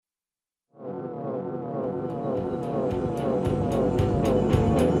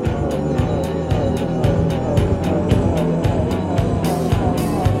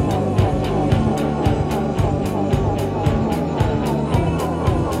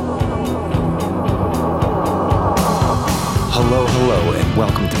Hello, and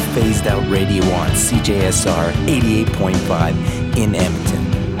welcome to Phased Out Radio on CJSR 88.5 in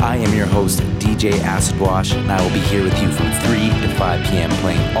Edmonton. I am your host, DJ Acid Wash, and I will be here with you from 3 to 5 p.m.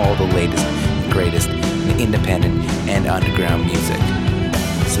 playing all the latest and greatest in independent and underground music.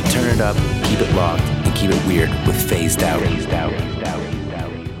 So turn it up, keep it locked, and keep it weird with Phased Out.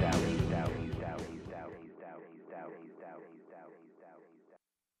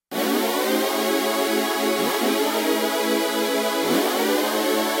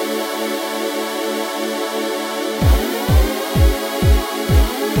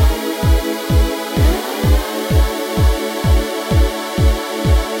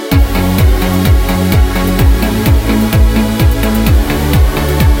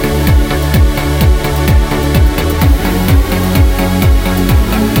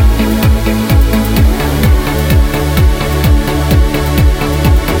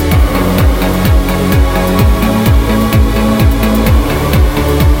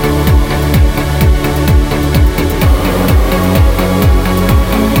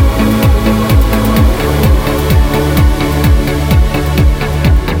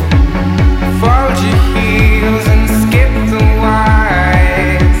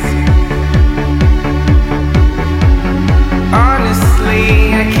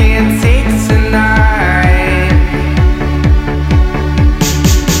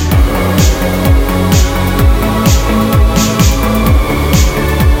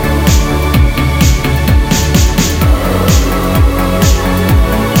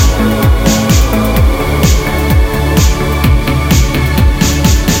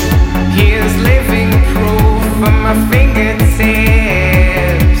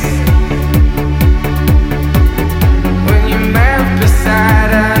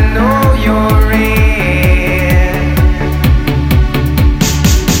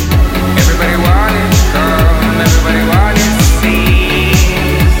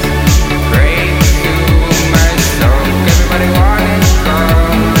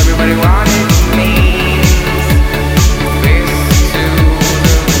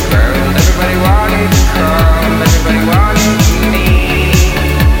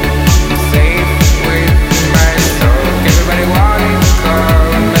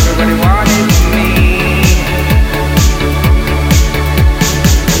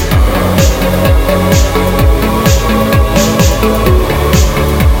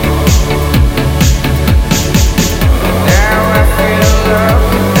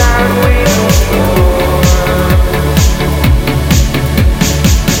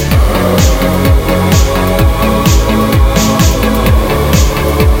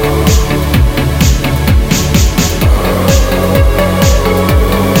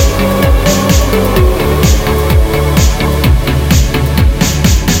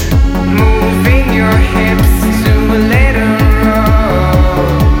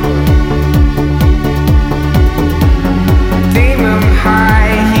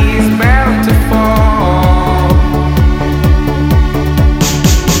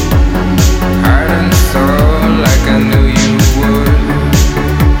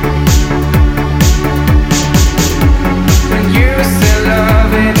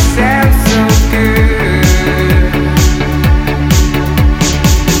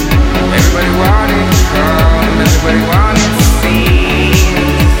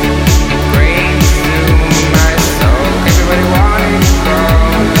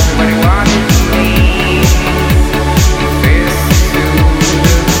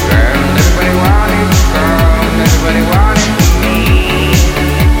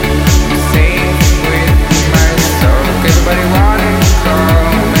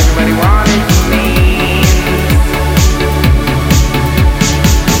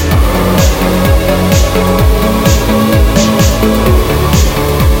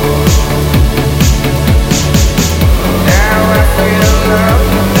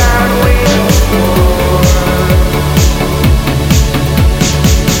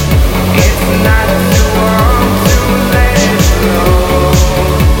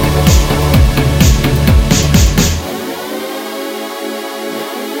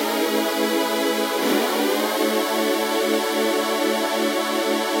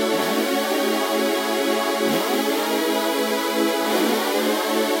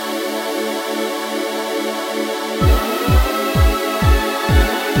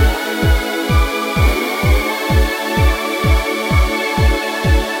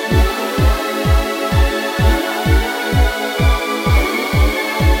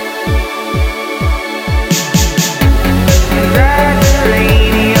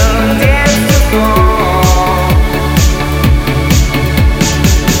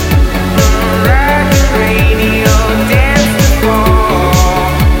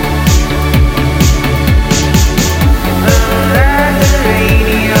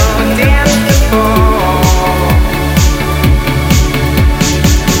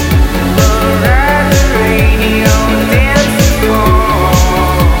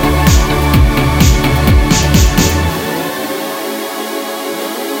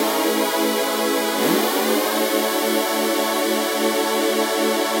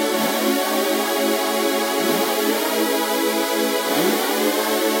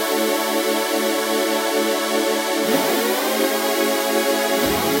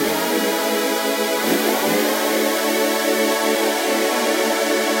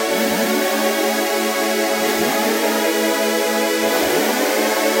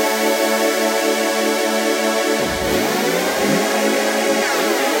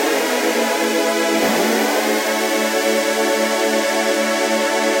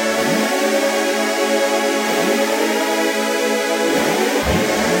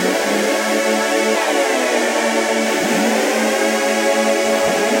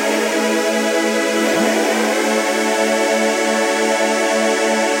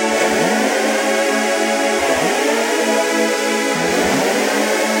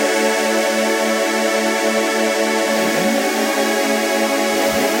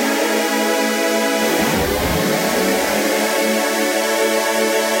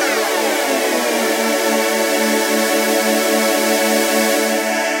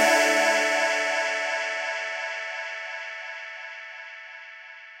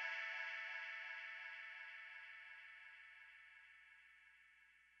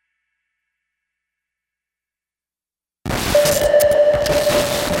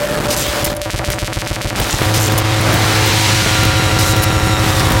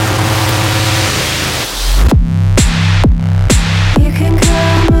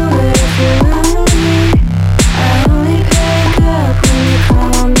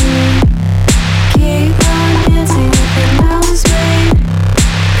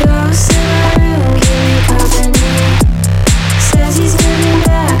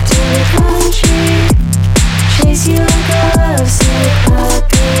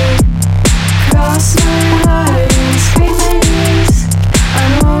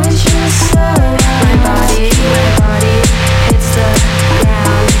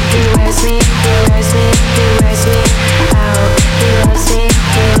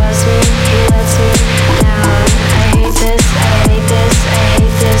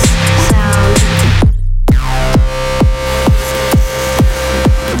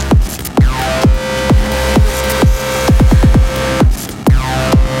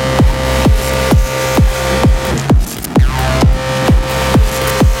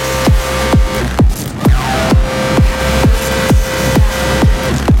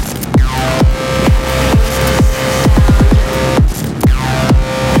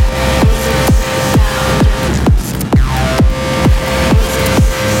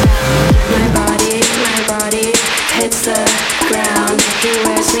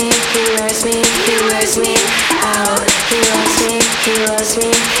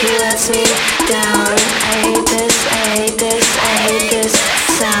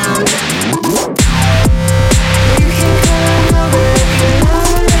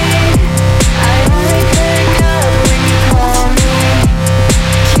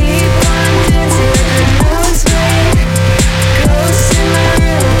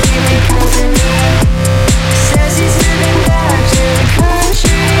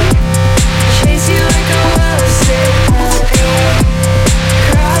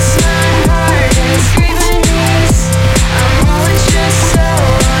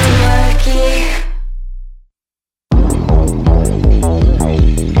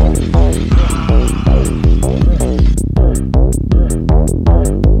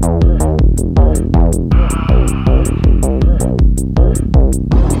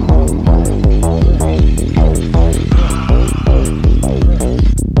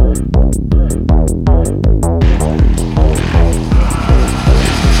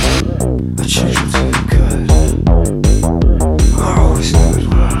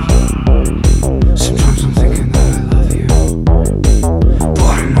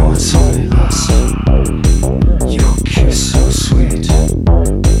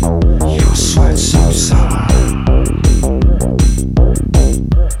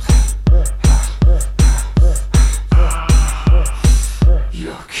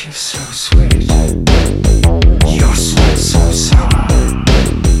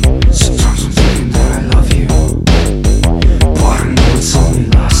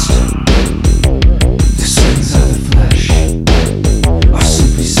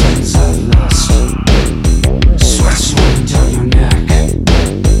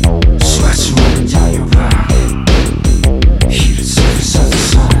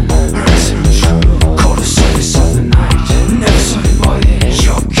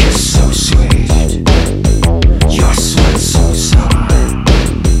 Your sweat so sour.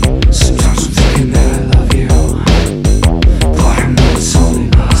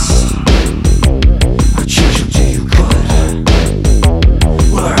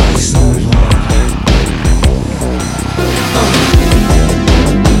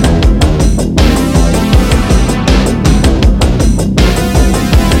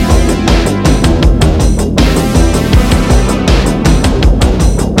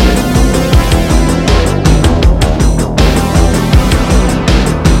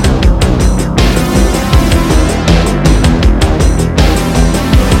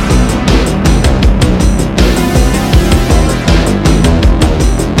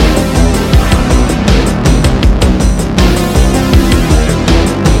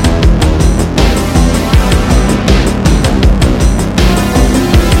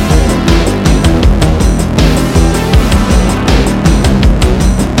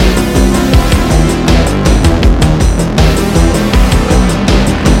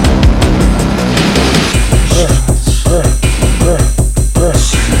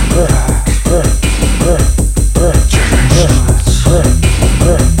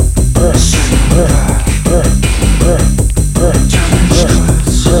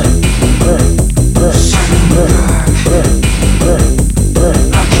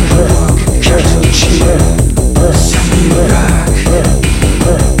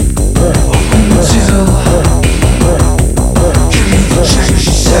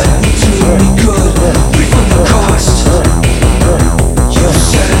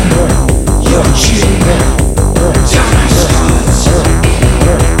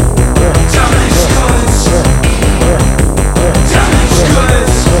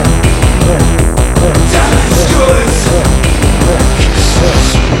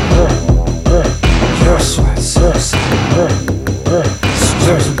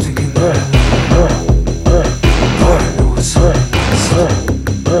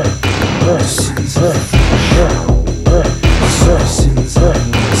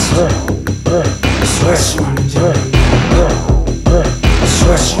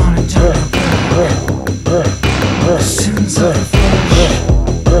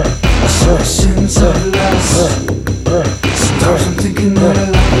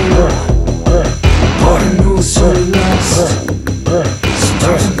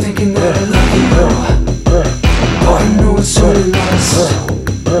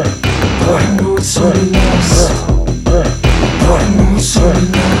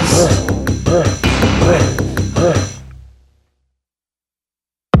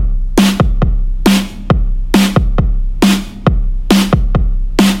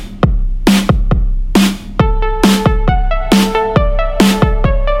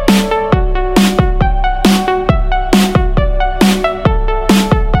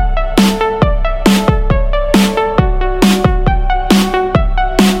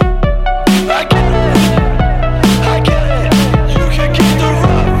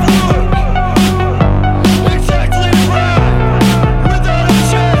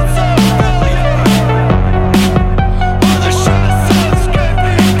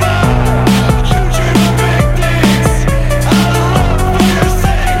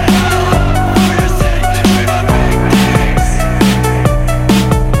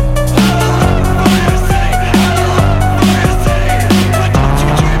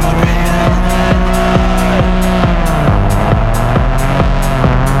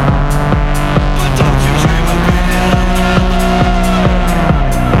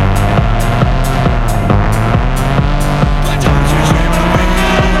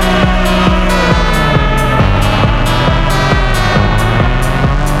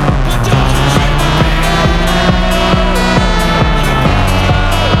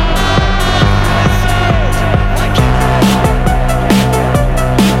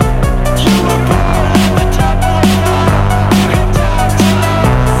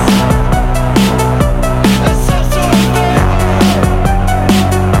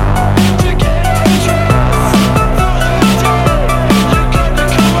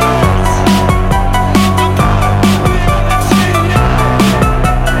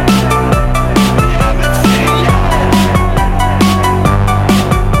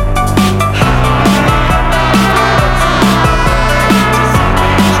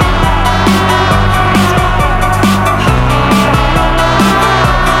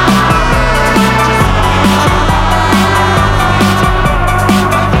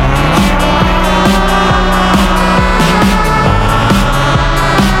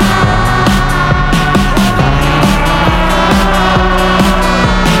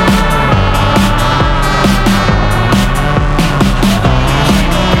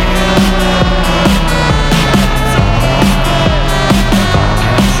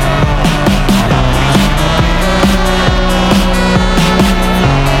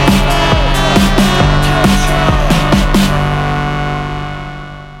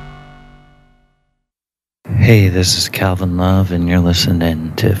 Hey, this is Calvin Love, and you're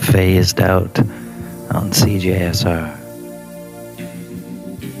listening to Phased Out on CJSR.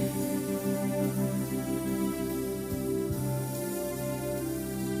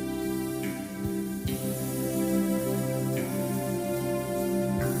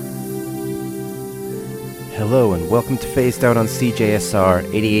 Hello and welcome to Phased Out on CJSR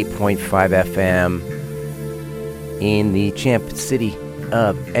 88.5 FM in the Champ City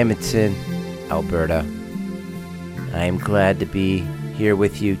of Edmonton, Alberta. I am glad to be here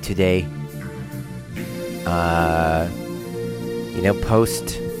with you today.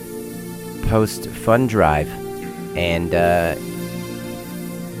 Post fun drive, and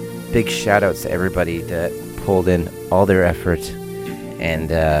big shout outs to everybody that pulled in all their effort and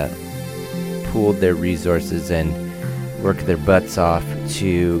pooled their resources and worked their butts off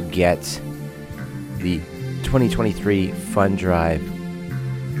to get the 2023 fund drive.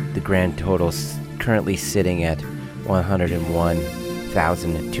 The grand total currently sitting at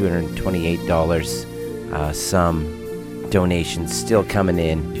 $101,228. Some donations still coming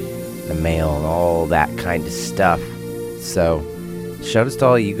in the mail and all that kind of stuff. So shout out to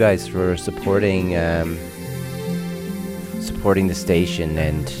all you guys for supporting the station,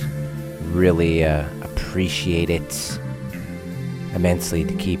 and really appreciate it immensely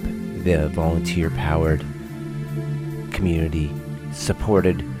to keep the volunteer-powered,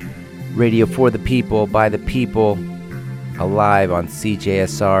 community-supported radio for the people, by the people, alive on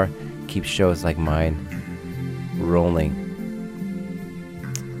CJSR. Keep shows like mine rolling.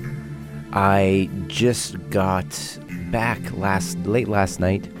 I just got back late last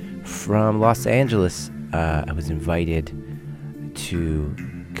night from Los Angeles. I was invited to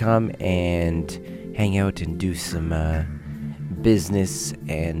come and hang out and do some business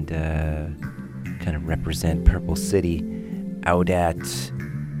and kind of represent Purple City out at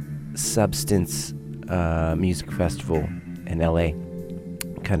Substance Music Festival in LA.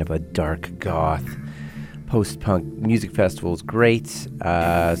 Kind of a dark goth post-punk music festival. Is great.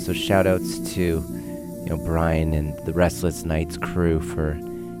 So shout outs to Brian and the Restless Nights crew for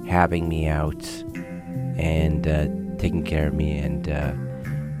having me out and taking care of me and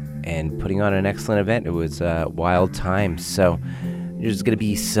putting on an excellent event. It was a wild time. So there's going to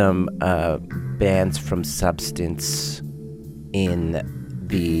be some bands from Substance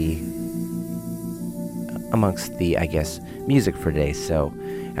amongst the, I guess, music for today. So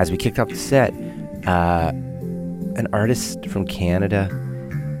as we kicked off the set, an artist from Canada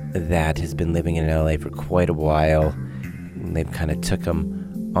that has been living in LA for quite a while. They've kind of took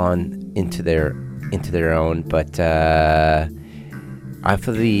them on into their own, but for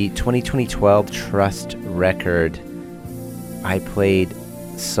the 2012 Trust record, I played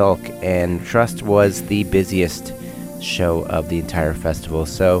Sulk, and Trust was the busiest show of the entire festival.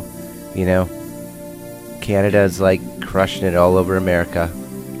 So, Canada's like crushing it all over America.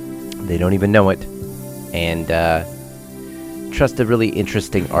 They don't even know it. And Trust, a really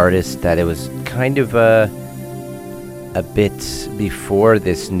interesting artist that it was kind of a bit before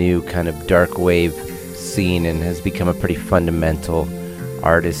this new kind of dark wave scene, and has become a pretty fundamental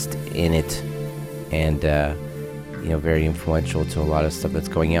artist in it, and very influential to a lot of stuff that's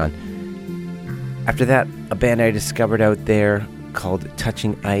going on. After that, a band I discovered out there called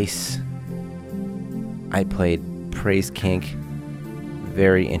Touching Ice. I played Praise Kink.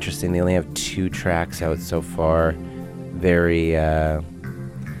 Very interesting. They only have 2 tracks out so far. Very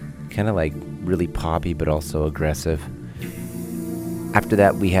kind of like really poppy, but also aggressive. After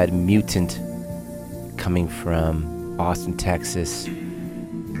that, we had MVTANT coming from Austin, Texas.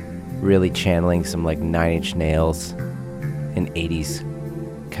 Really channeling some like 9 Inch Nails and 80s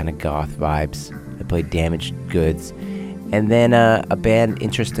kind of goth vibes. I played Damaged Goods. And then a band,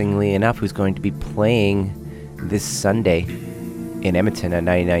 interestingly enough, who's going to be playing this Sunday in Edmonton at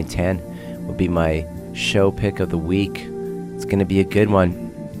 9910 will be my show pick of the week. It's going to be a good one.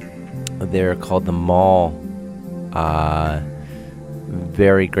 They're called The Mall.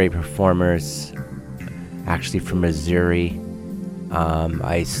 Very great performers, actually from Missouri.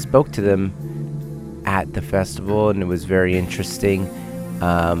 I spoke to them at the festival, and it was very interesting.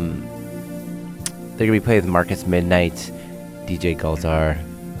 They're going to be playing with Marcus Midnight, DJ Gulzar,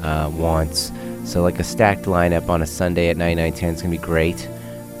 Wants. So like a stacked lineup on a Sunday at 9910 is going to be great.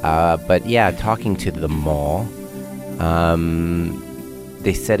 But yeah, talking to The Mall,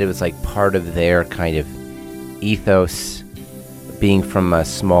 they said it was like part of their kind of ethos, being from a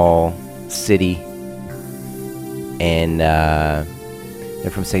small city, and they're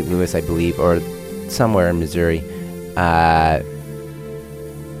from St. Louis, I believe, or somewhere in Missouri.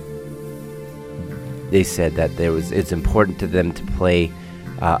 They said that it's important to them to play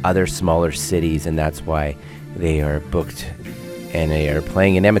other smaller cities, and that's why They are booked and they are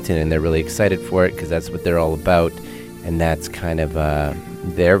playing in Edmonton, and they're really excited for it because that's what they're all about, and that's kind of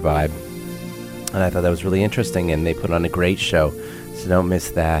their vibe. And I thought that was really interesting, and they put on a great show, so don't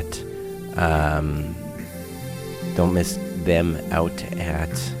miss that. Don't miss them out at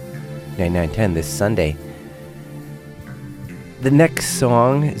 9910 this Sunday. The next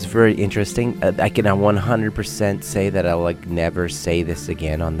song is very interesting. I can 100% say that I'll never say this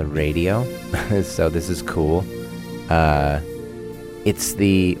again on the radio, so this is cool. It's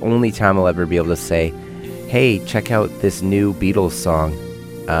the only time I'll ever be able to say, hey, check out this new Beatles song,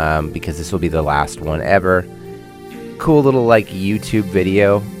 because this will be the last one ever. Cool little YouTube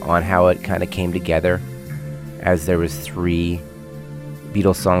video on how it kind of came together, as there was 3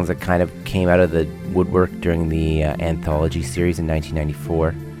 Beatles songs that kind of came out of the woodwork during the anthology series in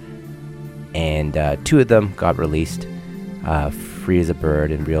 1994, and 2 of them got released, Free as a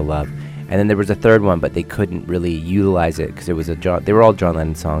Bird and Real Love, and then there was a 3rd one, but they couldn't really utilize it because it was they were all John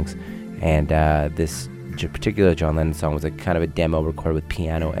Lennon songs, and this particular John Lennon song was kind of a demo recorded with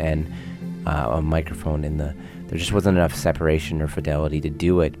piano and a microphone there just wasn't enough separation or fidelity to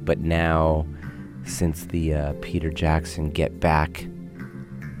do it. But now, since the Peter Jackson Get Back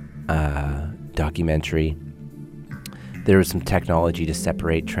documentary, there was some technology to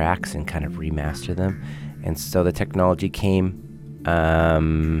separate tracks and kind of remaster them, and so the technology came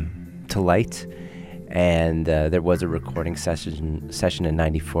to light, and there was a recording session in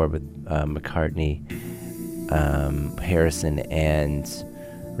 '94 with McCartney, Harrison, and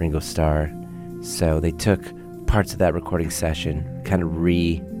Ringo Starr. So they took parts of that recording session, kind of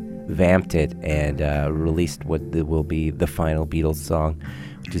revamped it, and released what will be the final Beatles song,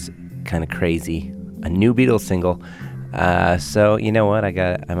 which is kind of crazy. A new Beatles single. So you know what?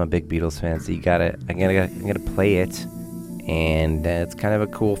 I'm a big Beatles fan, so I'm gonna play it, and it's kind of a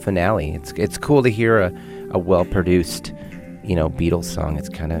cool finale. It's cool to hear a well-produced, Beatles song. It's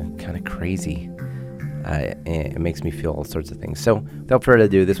kind of crazy. It makes me feel all sorts of things. So without further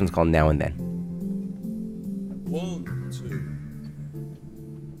ado, this one's called Now and Then. 1, 2.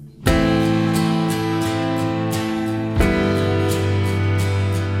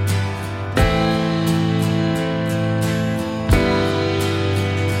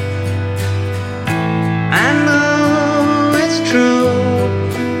 I know it's true.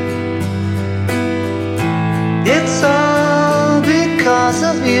 It's all because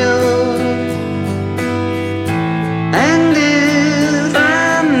of you. And if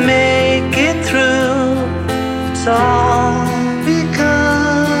I make it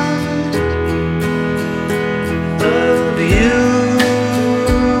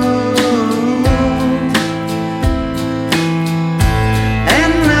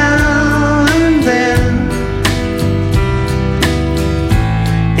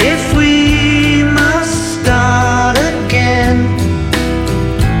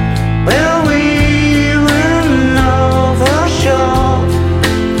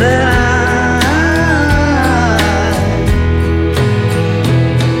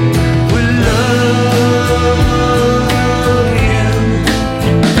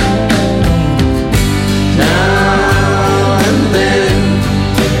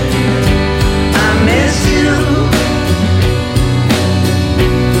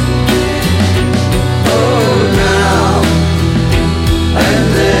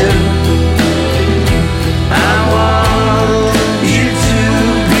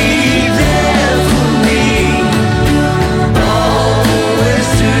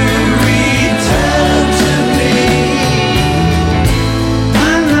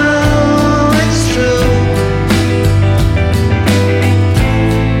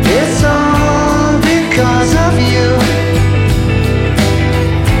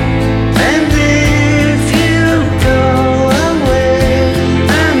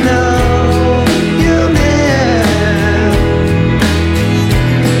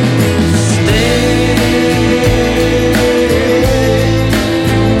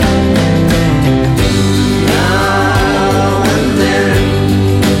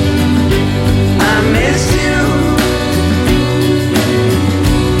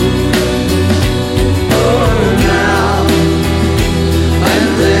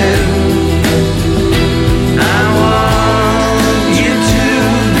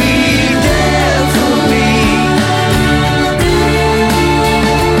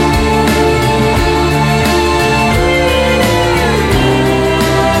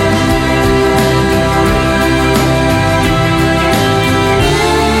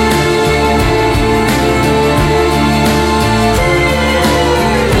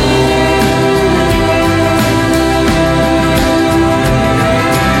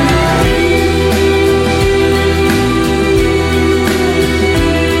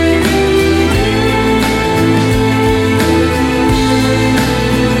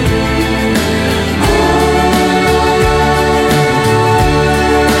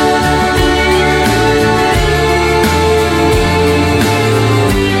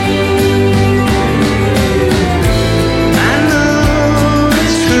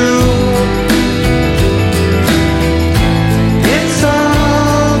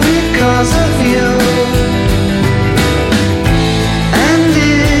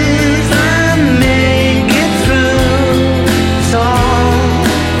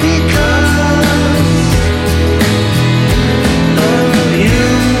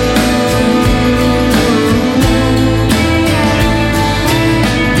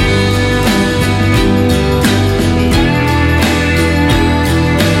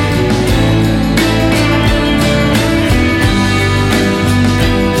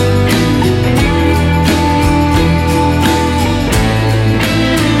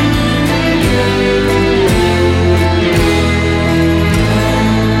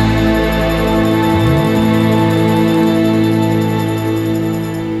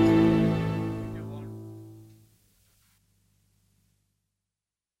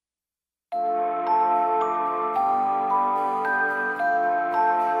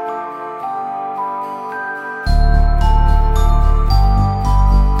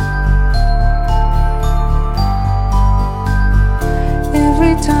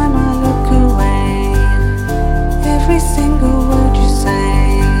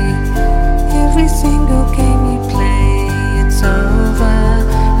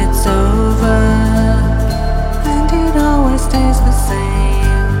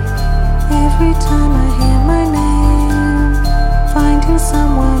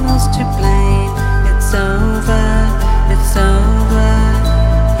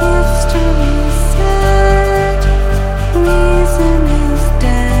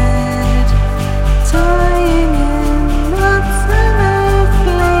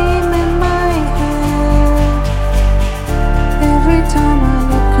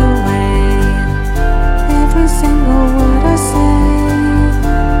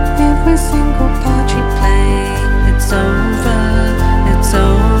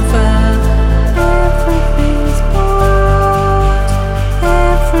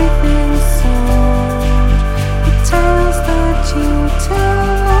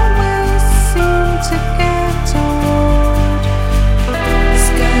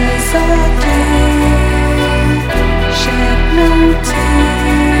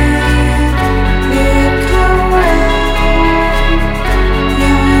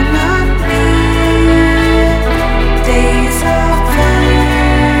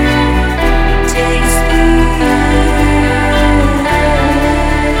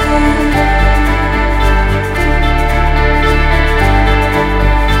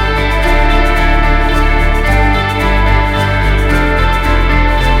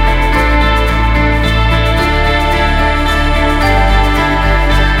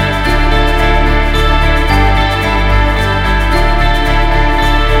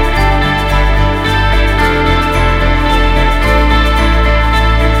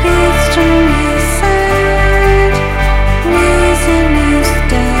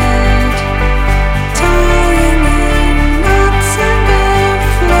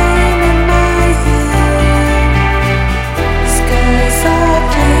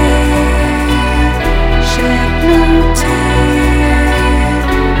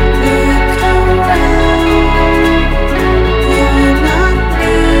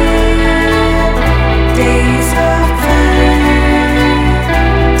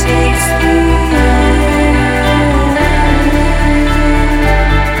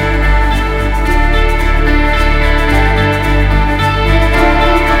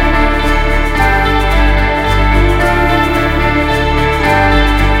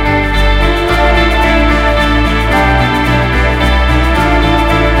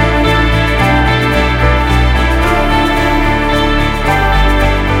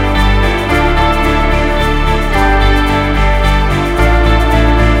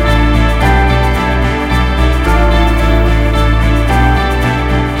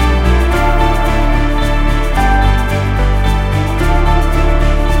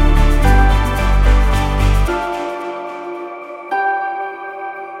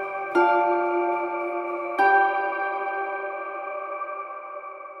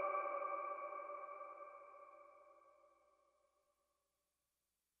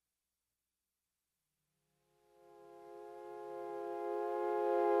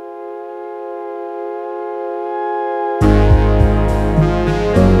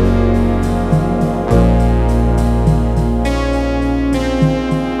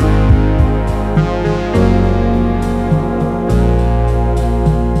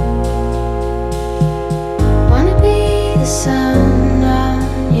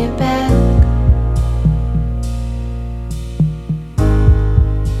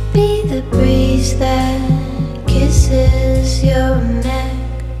Dissolve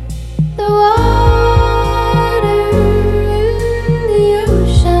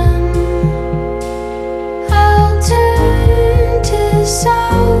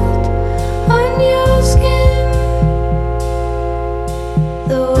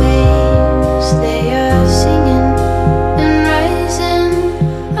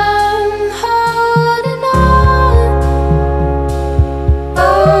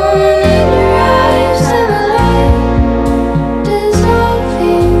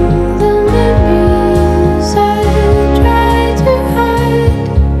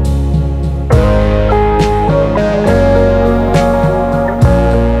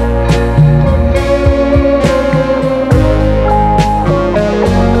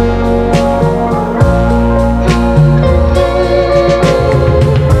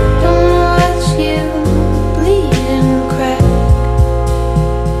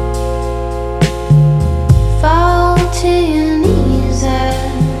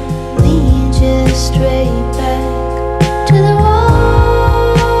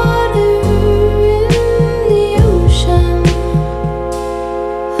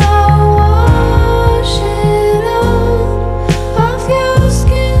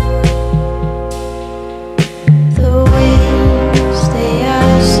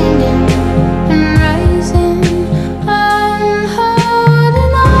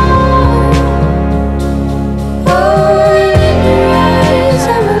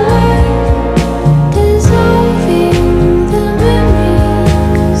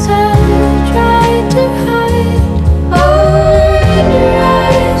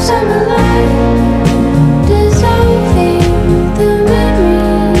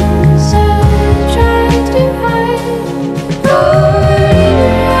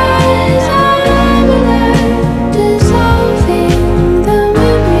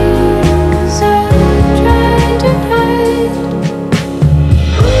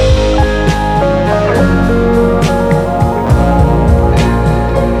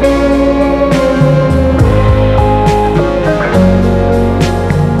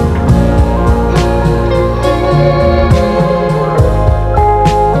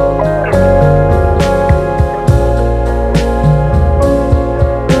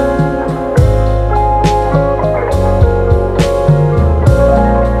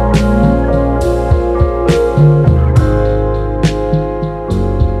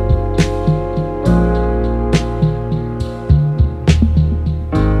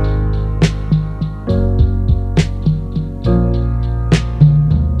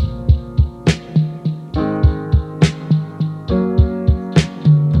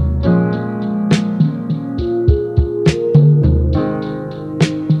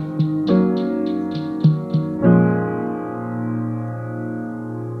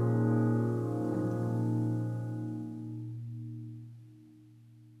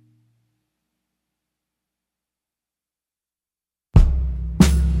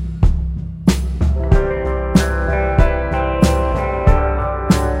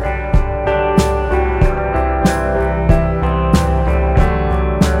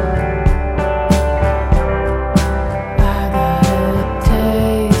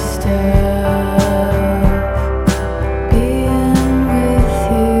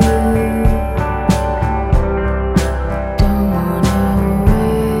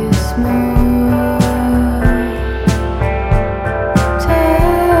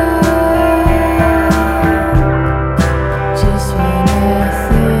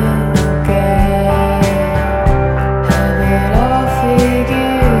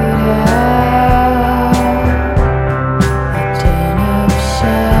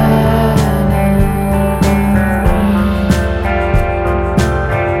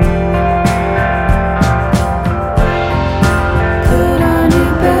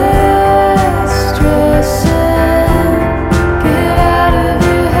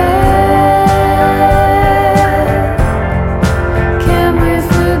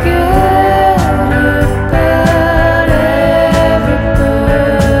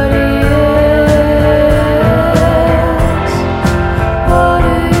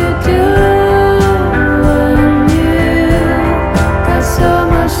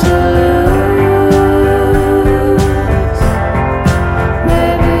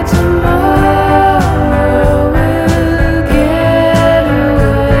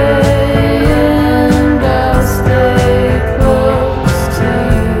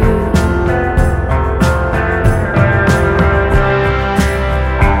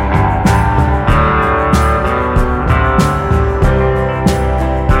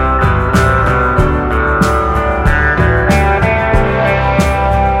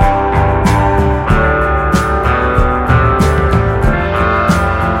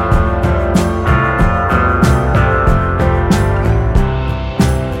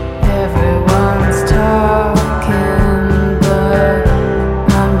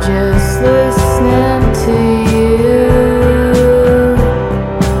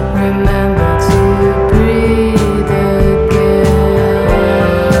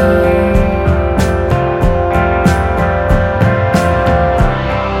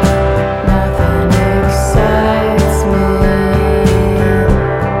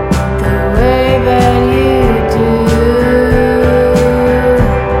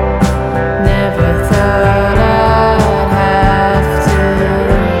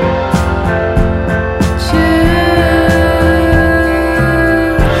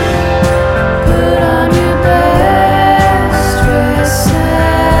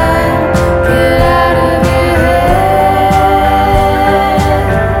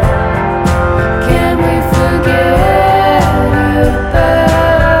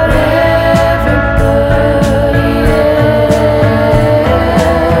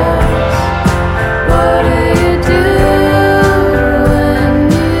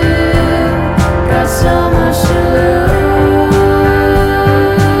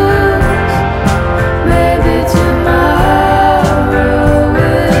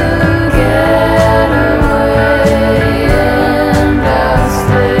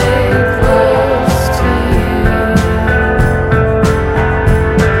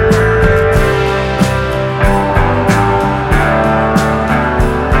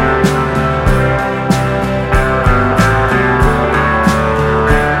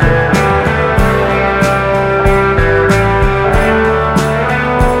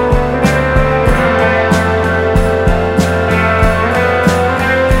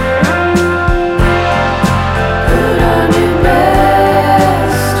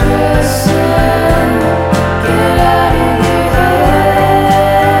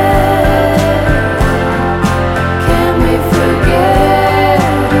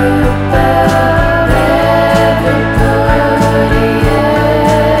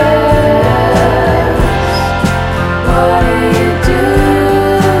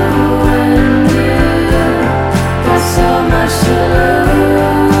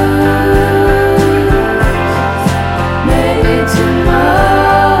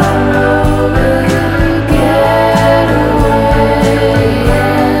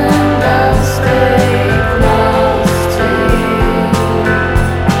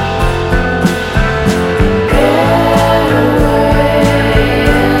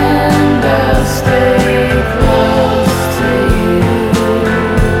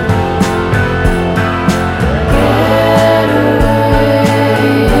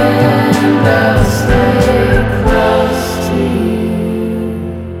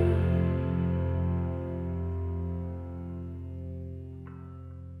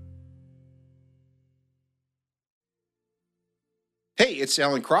Hey, it's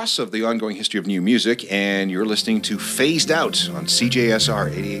Alan Cross of the Ongoing History of New Music, and you're listening to Phased Out on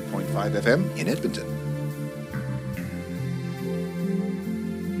CJSR 88.5 FM in Edmonton.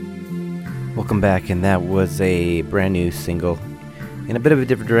 Welcome back, and that was a brand new single in a bit of a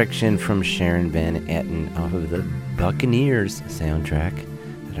different direction from Sharon Van Etten off of the Buccaneers soundtrack.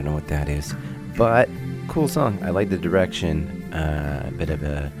 I don't know what that is, but cool song. I like the direction, a bit of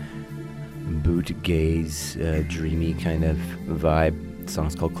a bootgaze, dreamy kind of vibe. The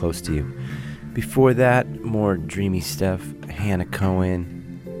song's called Close to You. Before that, more dreamy stuff. Hannah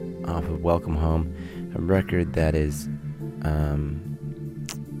Cohen off of Welcome Home, a record that is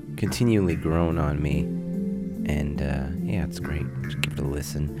continually grown on me, and yeah, it's great. Just give it a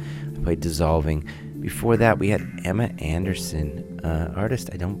listen. I played Dissolving. Before that, we had Emma Anderson,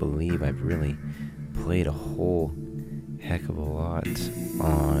 artist I don't believe I've really played a whole heck of a lot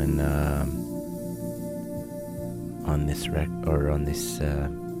on this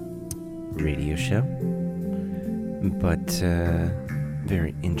radio show, but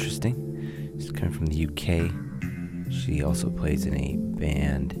very interesting. She's coming from the UK. She also plays in a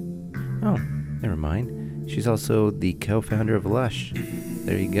band. Oh, never mind. She's also the co-founder of Lush.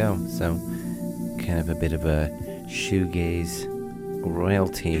 There you go. So, kind of a bit of a shoegaze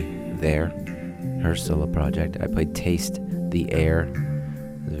royalty there. Her solo project. I played Taste the Air.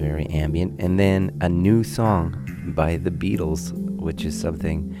 It was very ambient. And then a new song by the Beatles, which is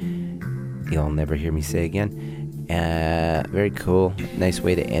something you'll never hear me say again. Very cool. Nice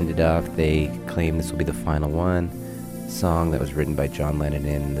way to end it off. They claim this will be the final one. Song that was written by John Lennon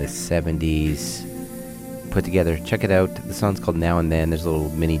in the 70s. Put together. Check it out. The song's called Now and Then. There's a little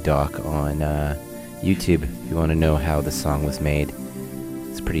mini doc on YouTube if you want to know how the song was made.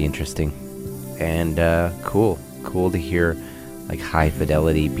 It's pretty interesting. And cool to hear like high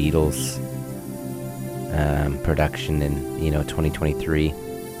fidelity Beatles production in 2023.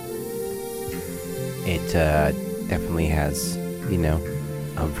 It definitely has a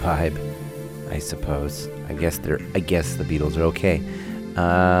vibe, I suppose. I guess the Beatles are okay.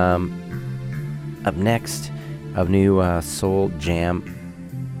 Up next, a new soul jam.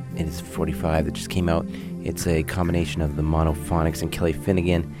 It is 45 that just came out. It's a combination of the Monophonics and Kelly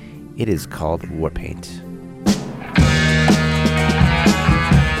Finnegan. It is called Warpaint.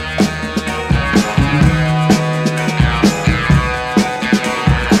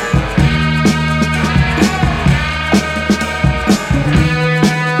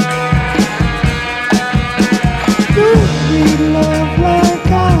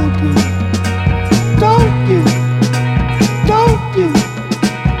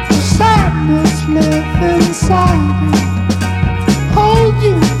 Inside you, hold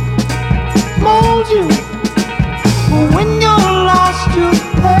you, mold you.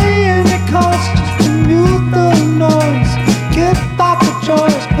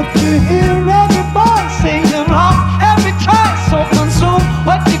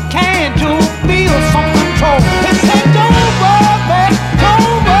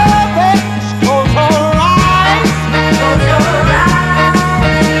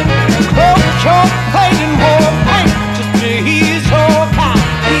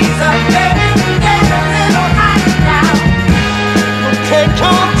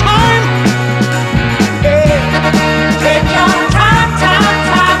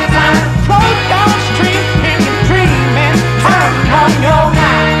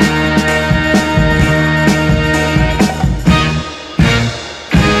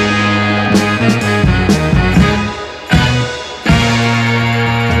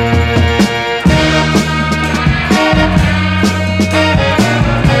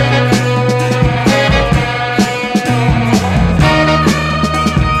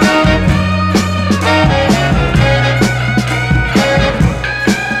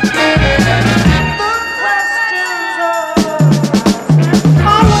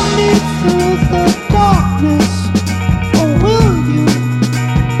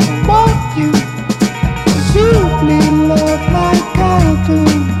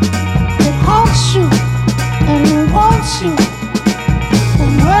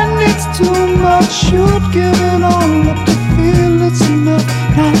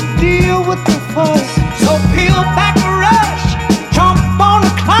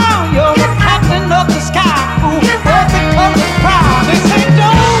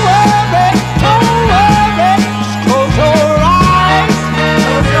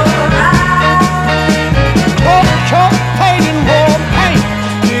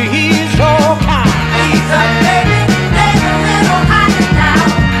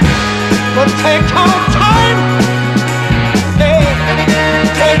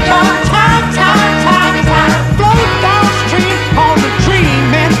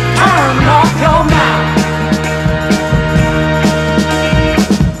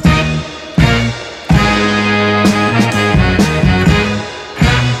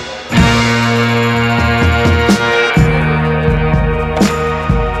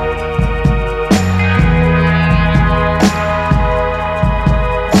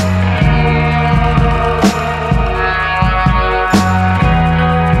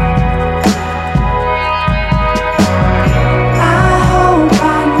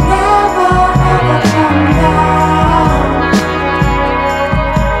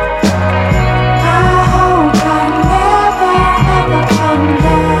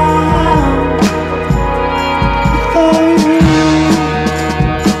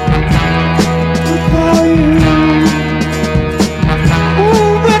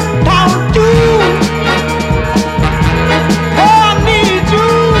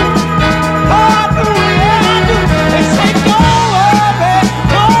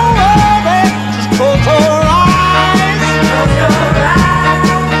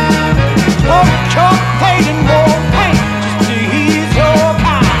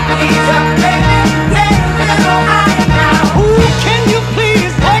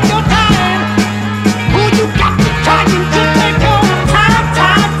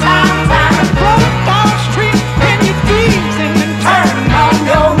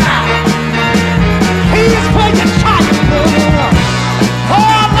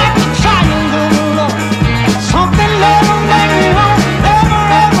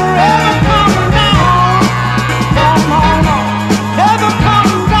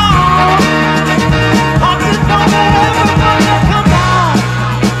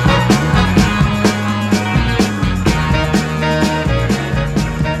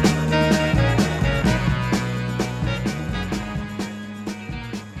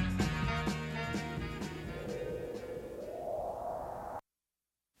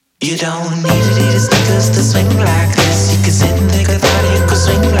 You don't need Adidas sneakers to swing like this. You can sit and think about it, you can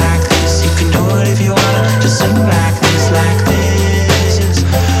swing like this. You can do it if you wanna, just swing like this, like this.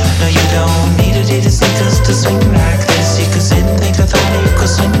 No, you don't need Adidas sneakers to swing like this. You can sit and think about it, you can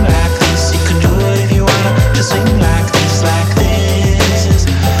swing like this. You can do it if you wanna, just swing like this, like this.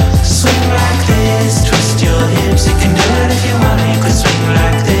 Swing like this, twist your hips. You can do it if you wanna, you can swing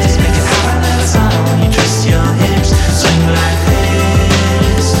like this. Make it hot under the sun when you twist your hips. Swing like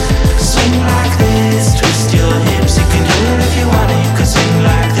this. Swing like this, twist your hips. You can do it if you wanna, you can swing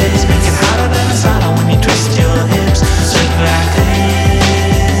like this.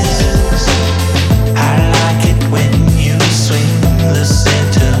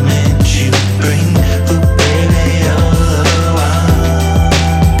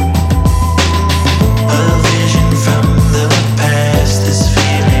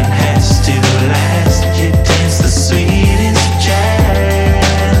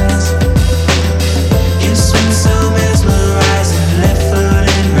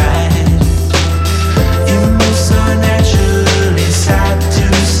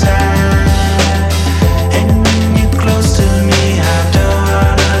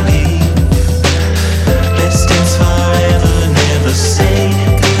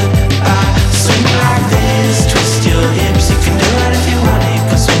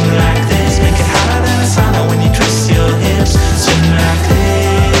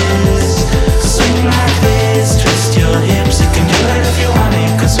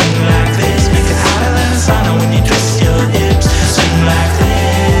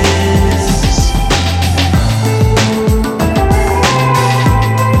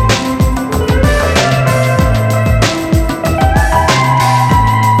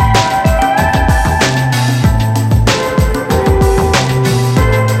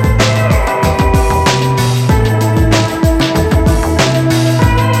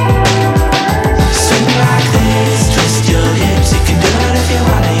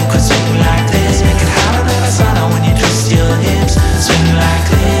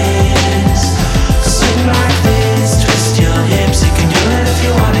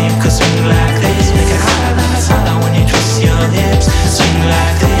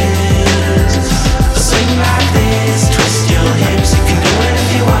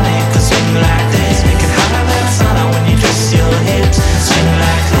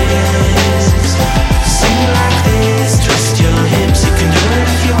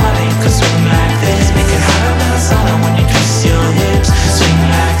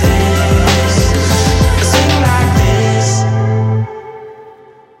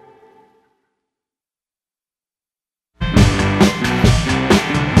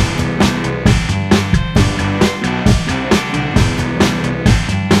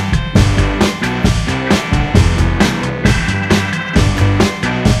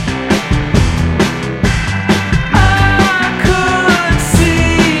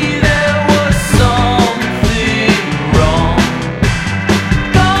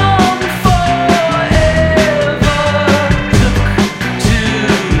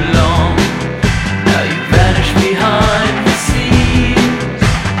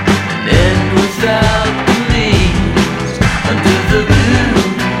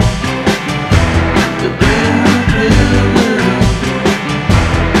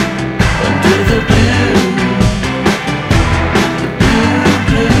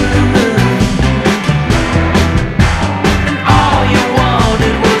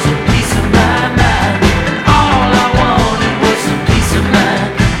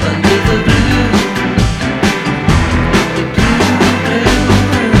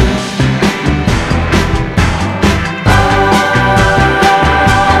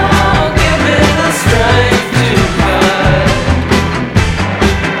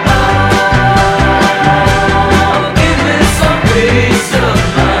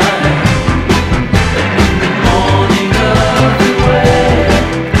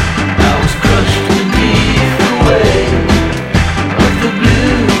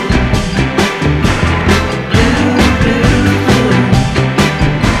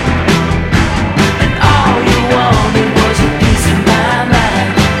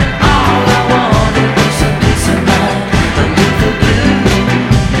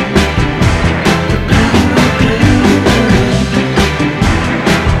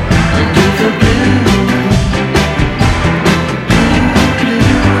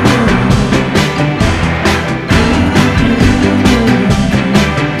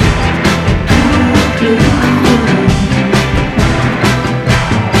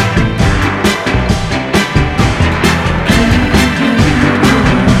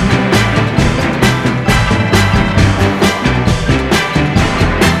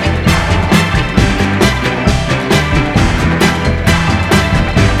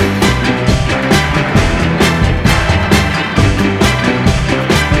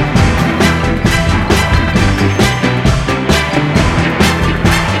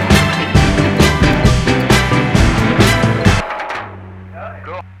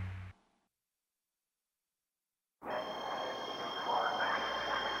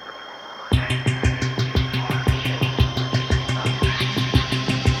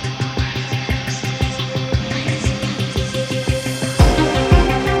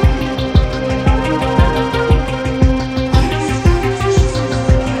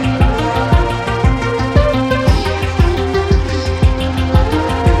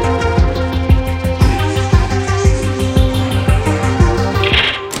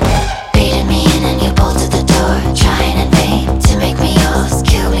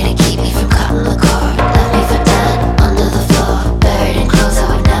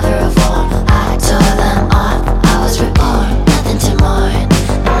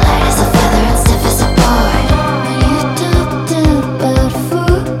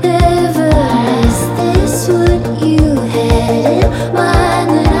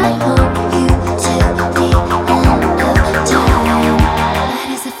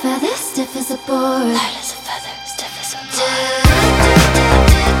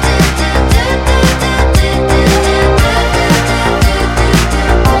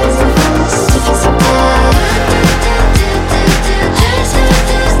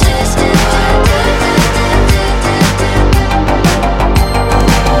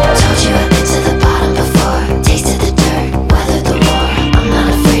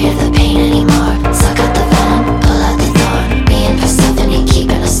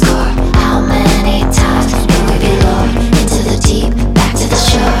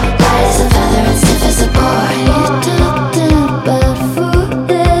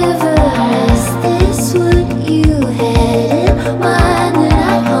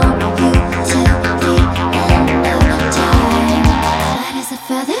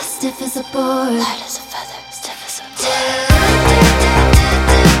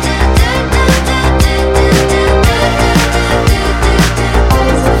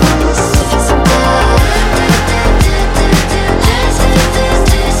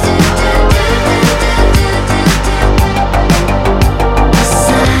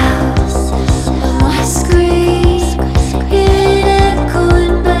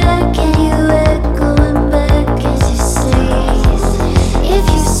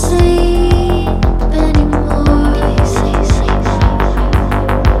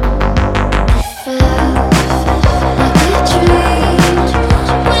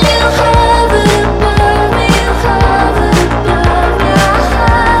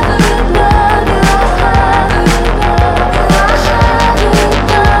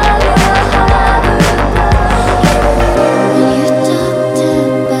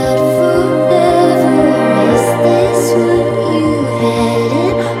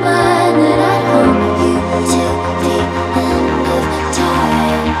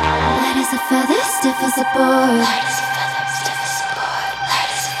 stiff as a board.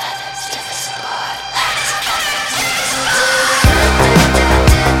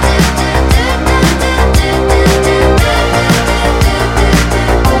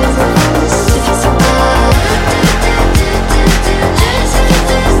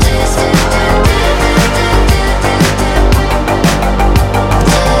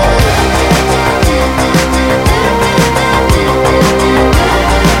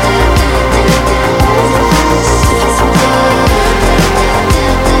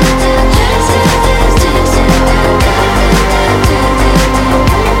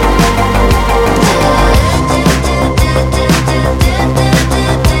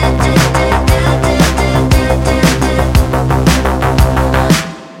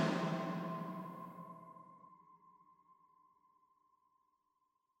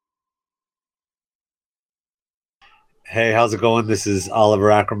 Hey, how's it going? This is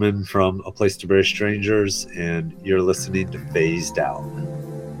Oliver Ackerman from A Place to Bury Strangers, and you're listening to Phased Out.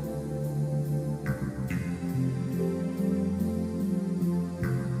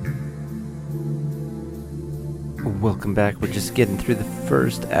 Welcome back. We're just getting through the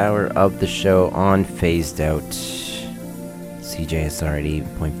first hour of the show on Phased Out. CJSR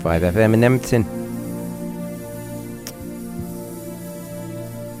 88.5 FM in Edmonton.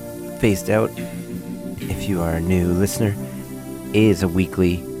 Phased Out, if you are a new listener, is a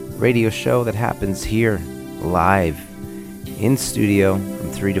weekly radio show that happens here live in studio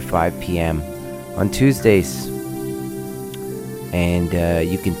from 3 to 5 p.m. on Tuesdays. And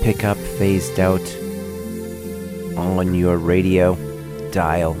you can pick up Phased Out on your radio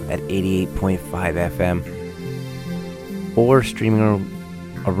dial at 88.5 FM or streaming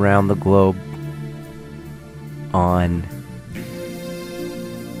around the globe on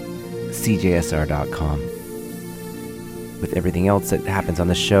CJSR.com. With everything else that happens on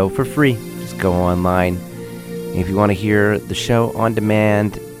the show for free, just go online. And if you want to hear the show on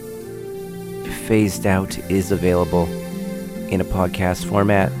demand, Phased Out is available in a podcast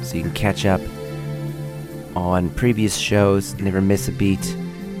format, so you can catch up on previous shows, never miss a beat.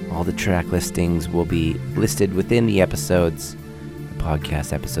 All the track listings will be listed within the episodes, the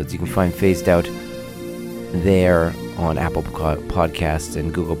podcast episodes. You can find Phased Out there on Apple Podcasts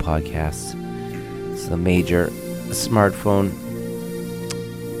and Google Podcasts. It's the major smartphone.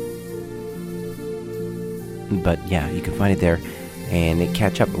 But yeah, you can find it there and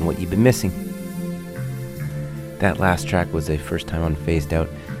catch up on what you've been missing. That last track was a first time on Phased Out.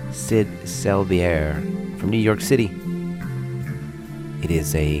 Silvair from New York City. It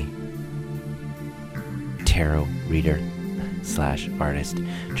is a tarot reader / artist. The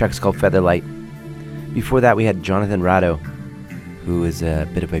track is called Featherlight. Before that, we had Jonathan Rado, who is a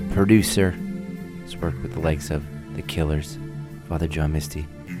bit of a producer. He's worked with the likes of The Killers, Father John Misty,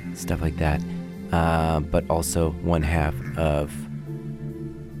 stuff like that. But also one half of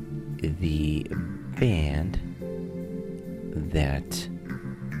the band that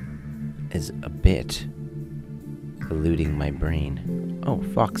is a bit eluding my brain. Oh,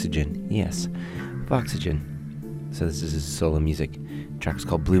 Foxygen. Yes, Foxygen. So this is his solo music. The track's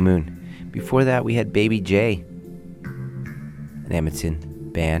called Blue Moon. Before that, we had Baby J, an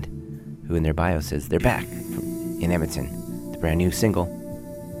Edmonton band, who in their bio says they're back in Edmonton. It's a brand new single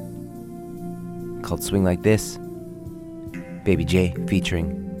called Swing Like This. Baby J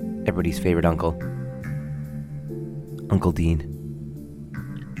featuring everybody's favorite uncle, Uncle Dean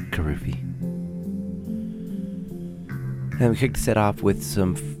Karufi. And we kicked the set off with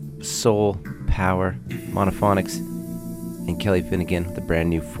some soul power, Monophonics, and Kelly Finnegan with a brand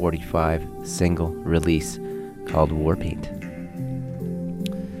new 45 single release called Warpaint.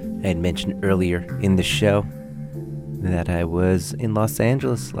 I had mentioned earlier in the show that I was in Los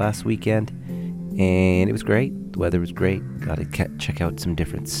Angeles last weekend, and it was great. The weather was great. Got to check out some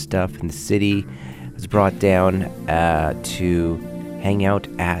different stuff in the city. I was brought down to hang out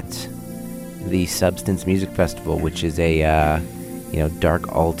at the Substance Music Festival, which is a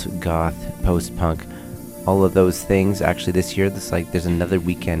dark alt, goth, post-punk, all of those things. Actually, this year, there's another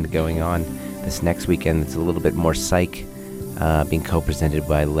weekend going on this next weekend that's a little bit more psych, being co-presented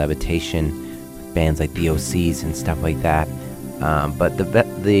by Levitation, bands like the OCs and stuff like that. But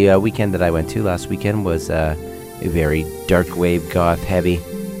the weekend that I went to last weekend was a very dark wave, goth heavy,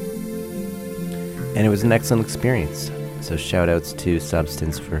 and it was an excellent experience. So shout outs to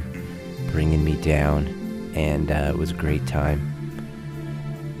Substance for bringing me down, and it was a great time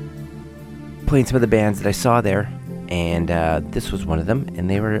playing some of the bands that I saw there, and this was one of them, and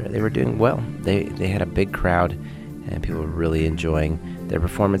they were doing well. They had a big crowd, and people were really enjoying their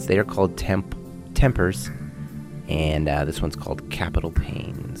performance. They are called Tempers, and this one's called Capital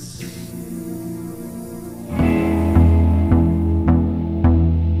Pains.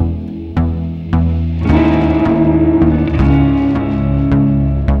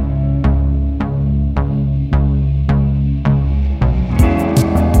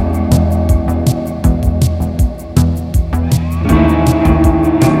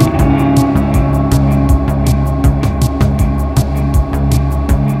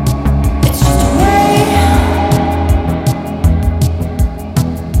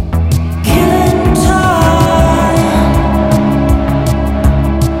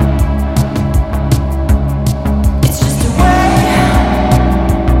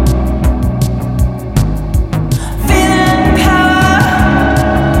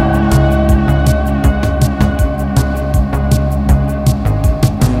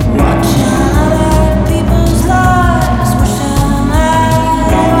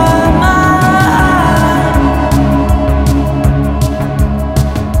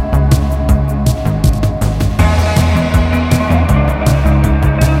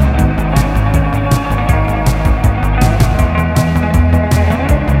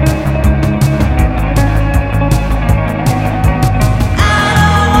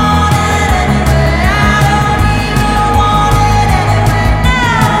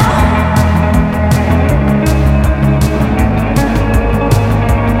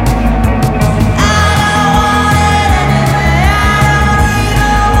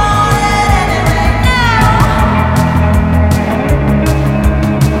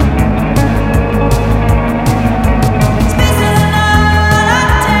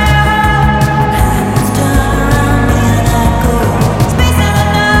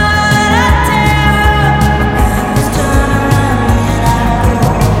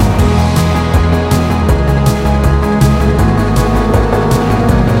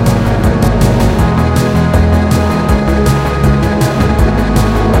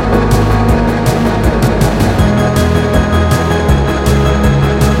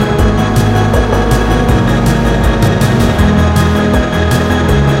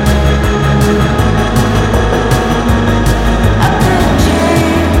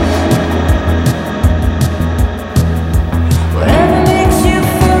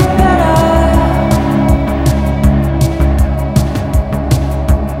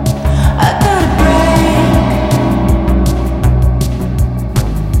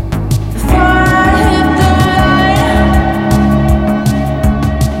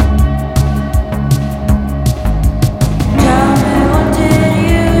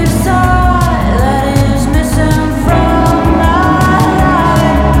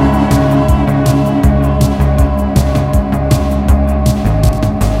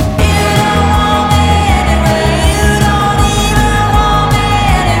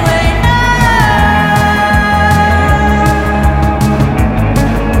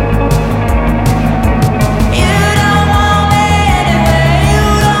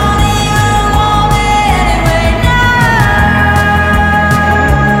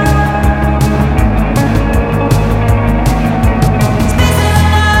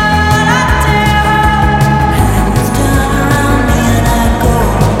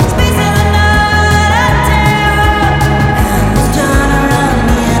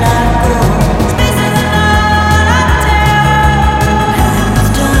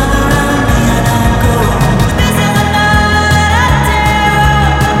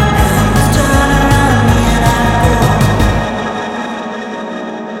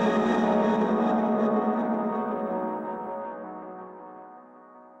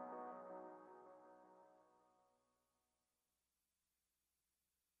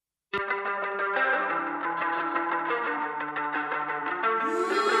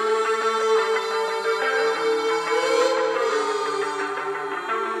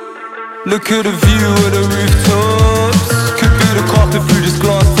 Look at the view of the rooftops. Could be the carpet through this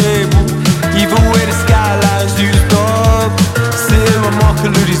glass table. Either way the skyline's used up. Sitting with Mark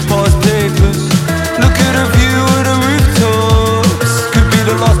and Ludi's past papers. Look at the view of the rooftops. Could be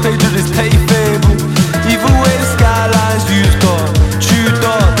the last page of this pay fable. Either way the skyline's used up. True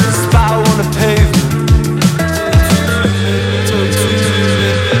dark, spout on the pavement.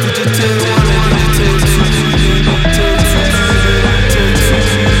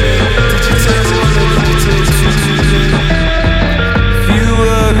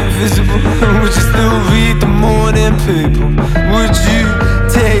 Would you still read the morning paper? Would you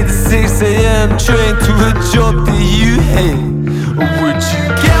take the 6 a.m. train to a job that you hate? Or would you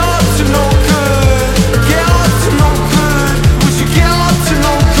get up to no good? Get up to no good? Would you get up to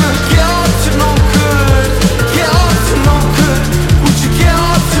no good? Get up to no good? Get up to no good? Would you get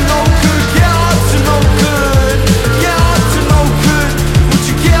up to no good? Get up to no good? Get up to no good? Would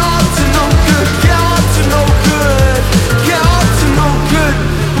you get up to no good? Get up to no good? Get up to no good?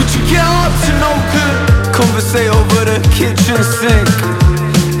 Would you get up to no good? Conversate over the kitchen sink.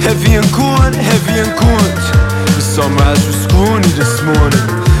 Heavy and good, heavy and good. The sunrise was scrawny this morning.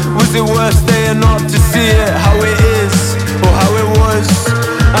 Was it worth staying up to see it how it is, or how it was?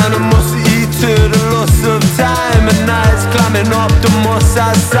 Animosity to the loss of time and nights. Climbing up the moss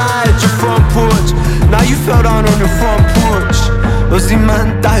outside your front porch. Now you fell down on your front porch.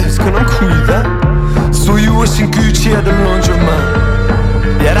 Ozymandias, can I call you that? Saw you washing Gucci at the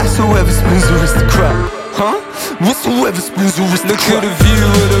laundromat. Yeah, that's whoever spins aristocrat. Huh? What's whoever spins aristocrat? Look at the view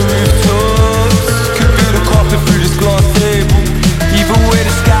of the rooftops. Could be the carpet through this glass table. Either way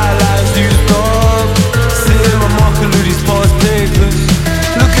the skyline's used up. Sitting with Mark and Ludi's past papers.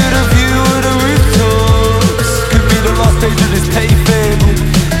 Look at the view of the rooftops. Could be the last page of this pay fable.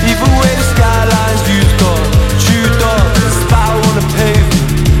 Either way the skyline's used up. True dark, spout on the pavement.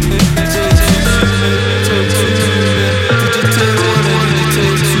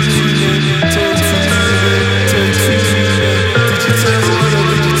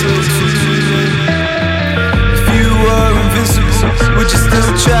 Would you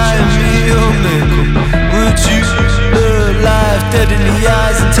still try and be your maker? Would you look life dead in the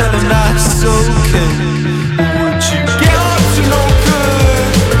eyes and tell them that it's okay? Or would you get up to no good?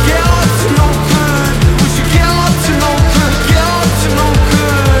 Get up to no good? Would you get up to no good? Get up to no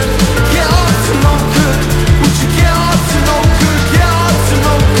good? Get up to no good? Would you get up to no good? Get up to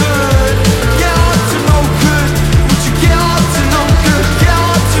no good? Get up to no good? Would you get up to no good? Get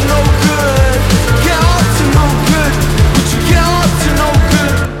up to no good? Get up to no good? Would you get up to no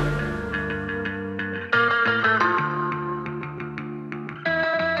good?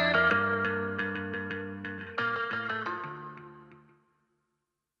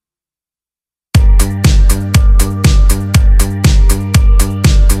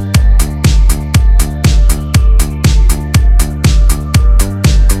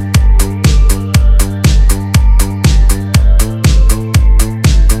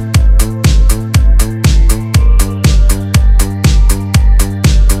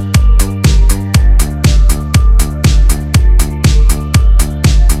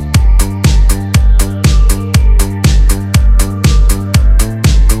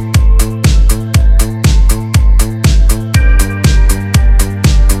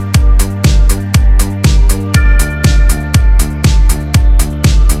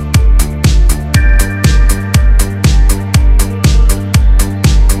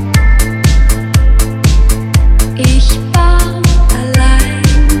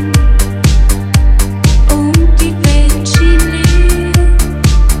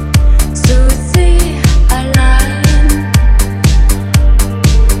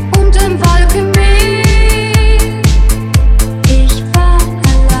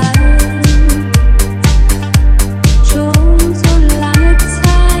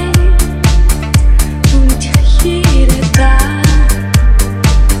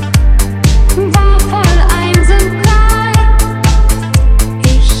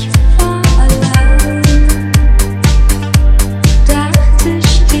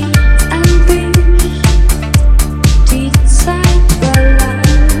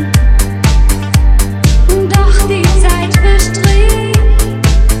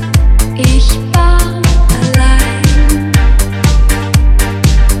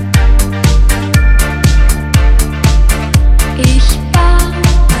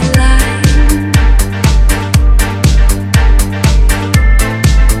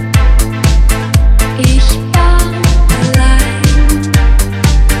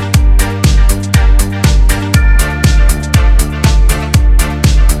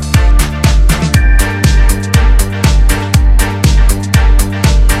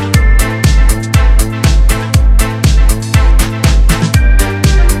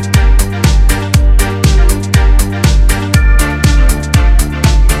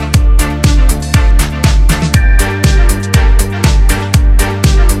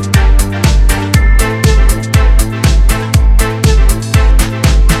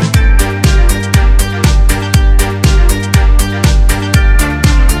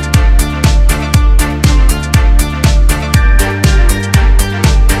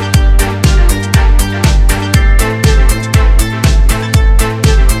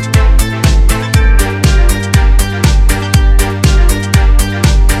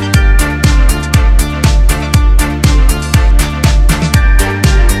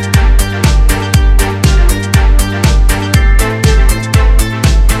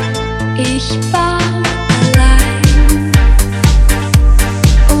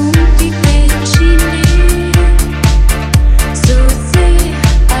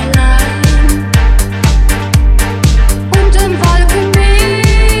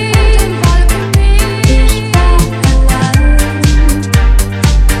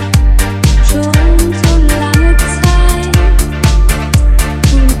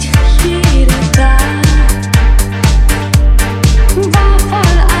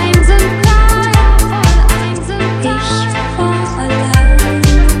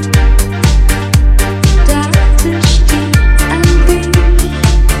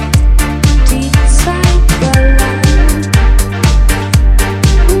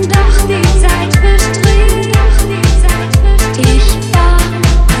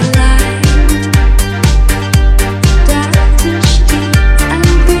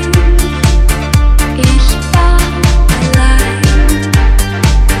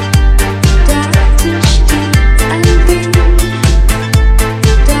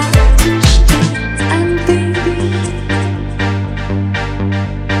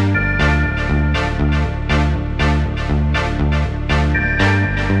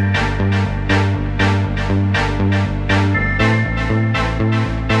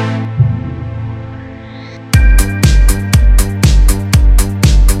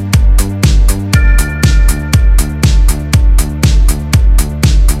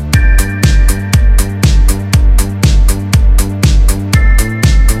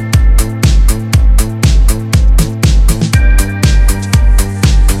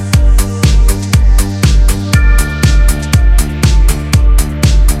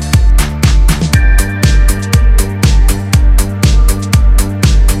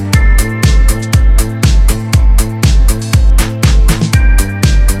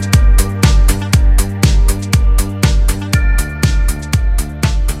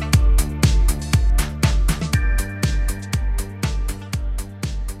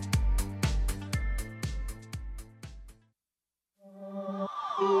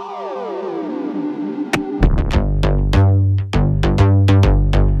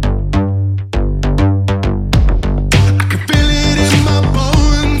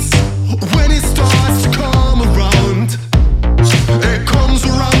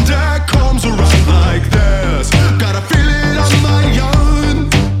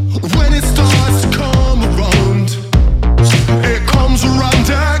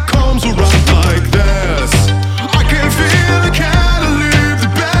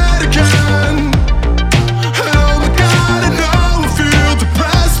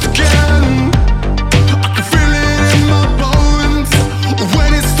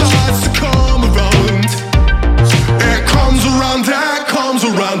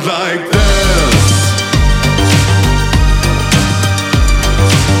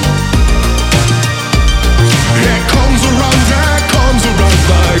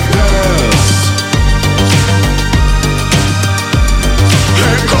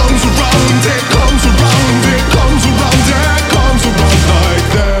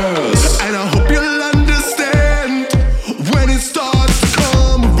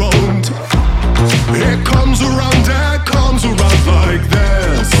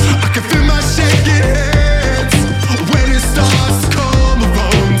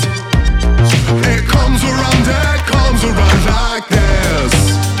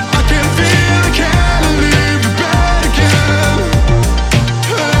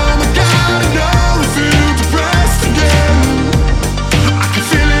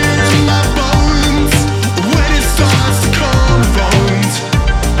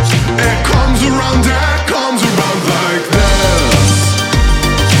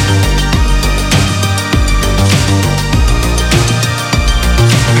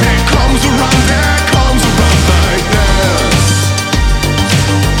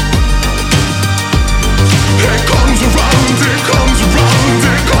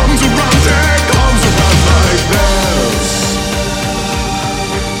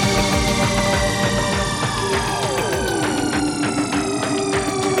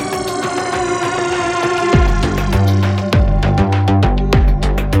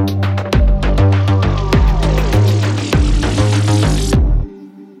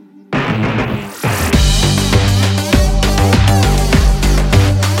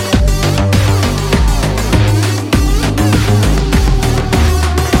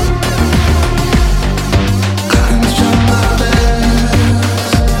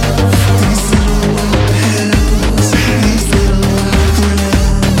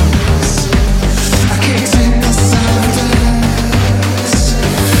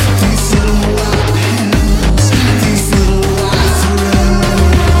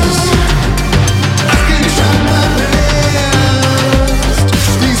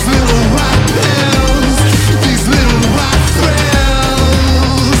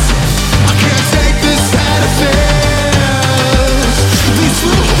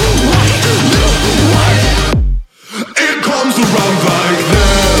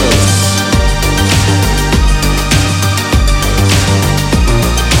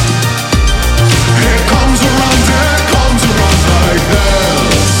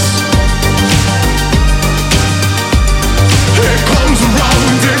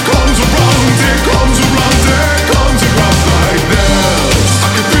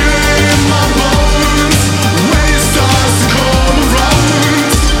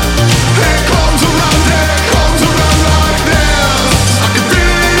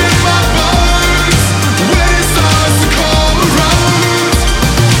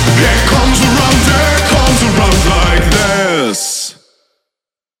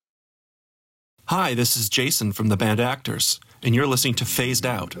 Hi, this is Jason from the band Actors, and you're listening to Phased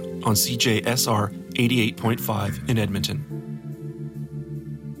Out on CJSR 88.5 in Edmonton.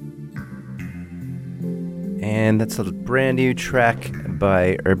 And that's a brand new track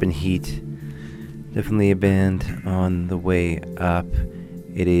by Urban Heat. Definitely a band on the way up.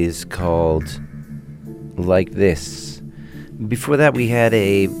 It is called Like This. Before that, we had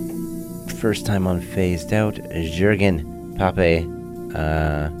a first time on Phased Out, Jürgen, Paape.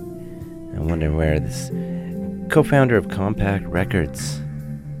 I wonder where this co-founder of Compact Records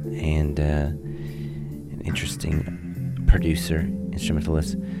and an interesting producer,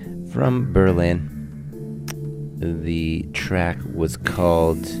 instrumentalist from Berlin. The track was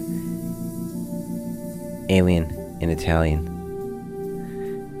called Alien in Italian.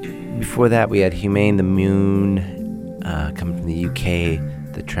 Before that, we had Humane the Moon coming from the UK,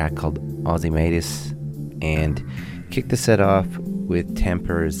 the track called Ozymandias, and kicked the set off with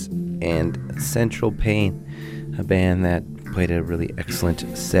Tempers and Central Pain, a band that played a really excellent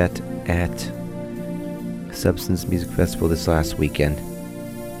set at Substance Music Festival this last weekend.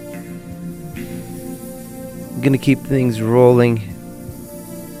 I'm gonna keep things rolling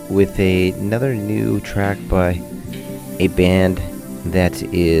with another new track by a band that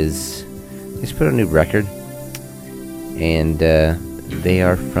just put out a new record, and they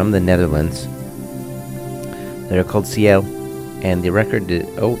are from the Netherlands. They're called CIEL, and the record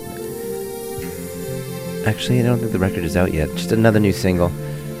actually, I don't think the record is out yet. Just another new single.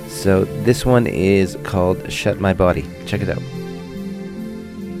 So this one is called Shut My Body. Check it out.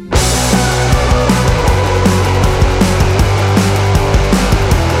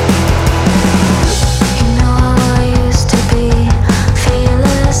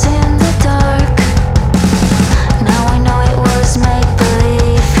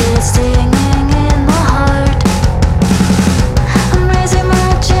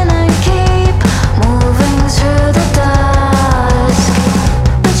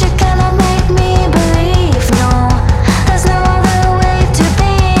 There's no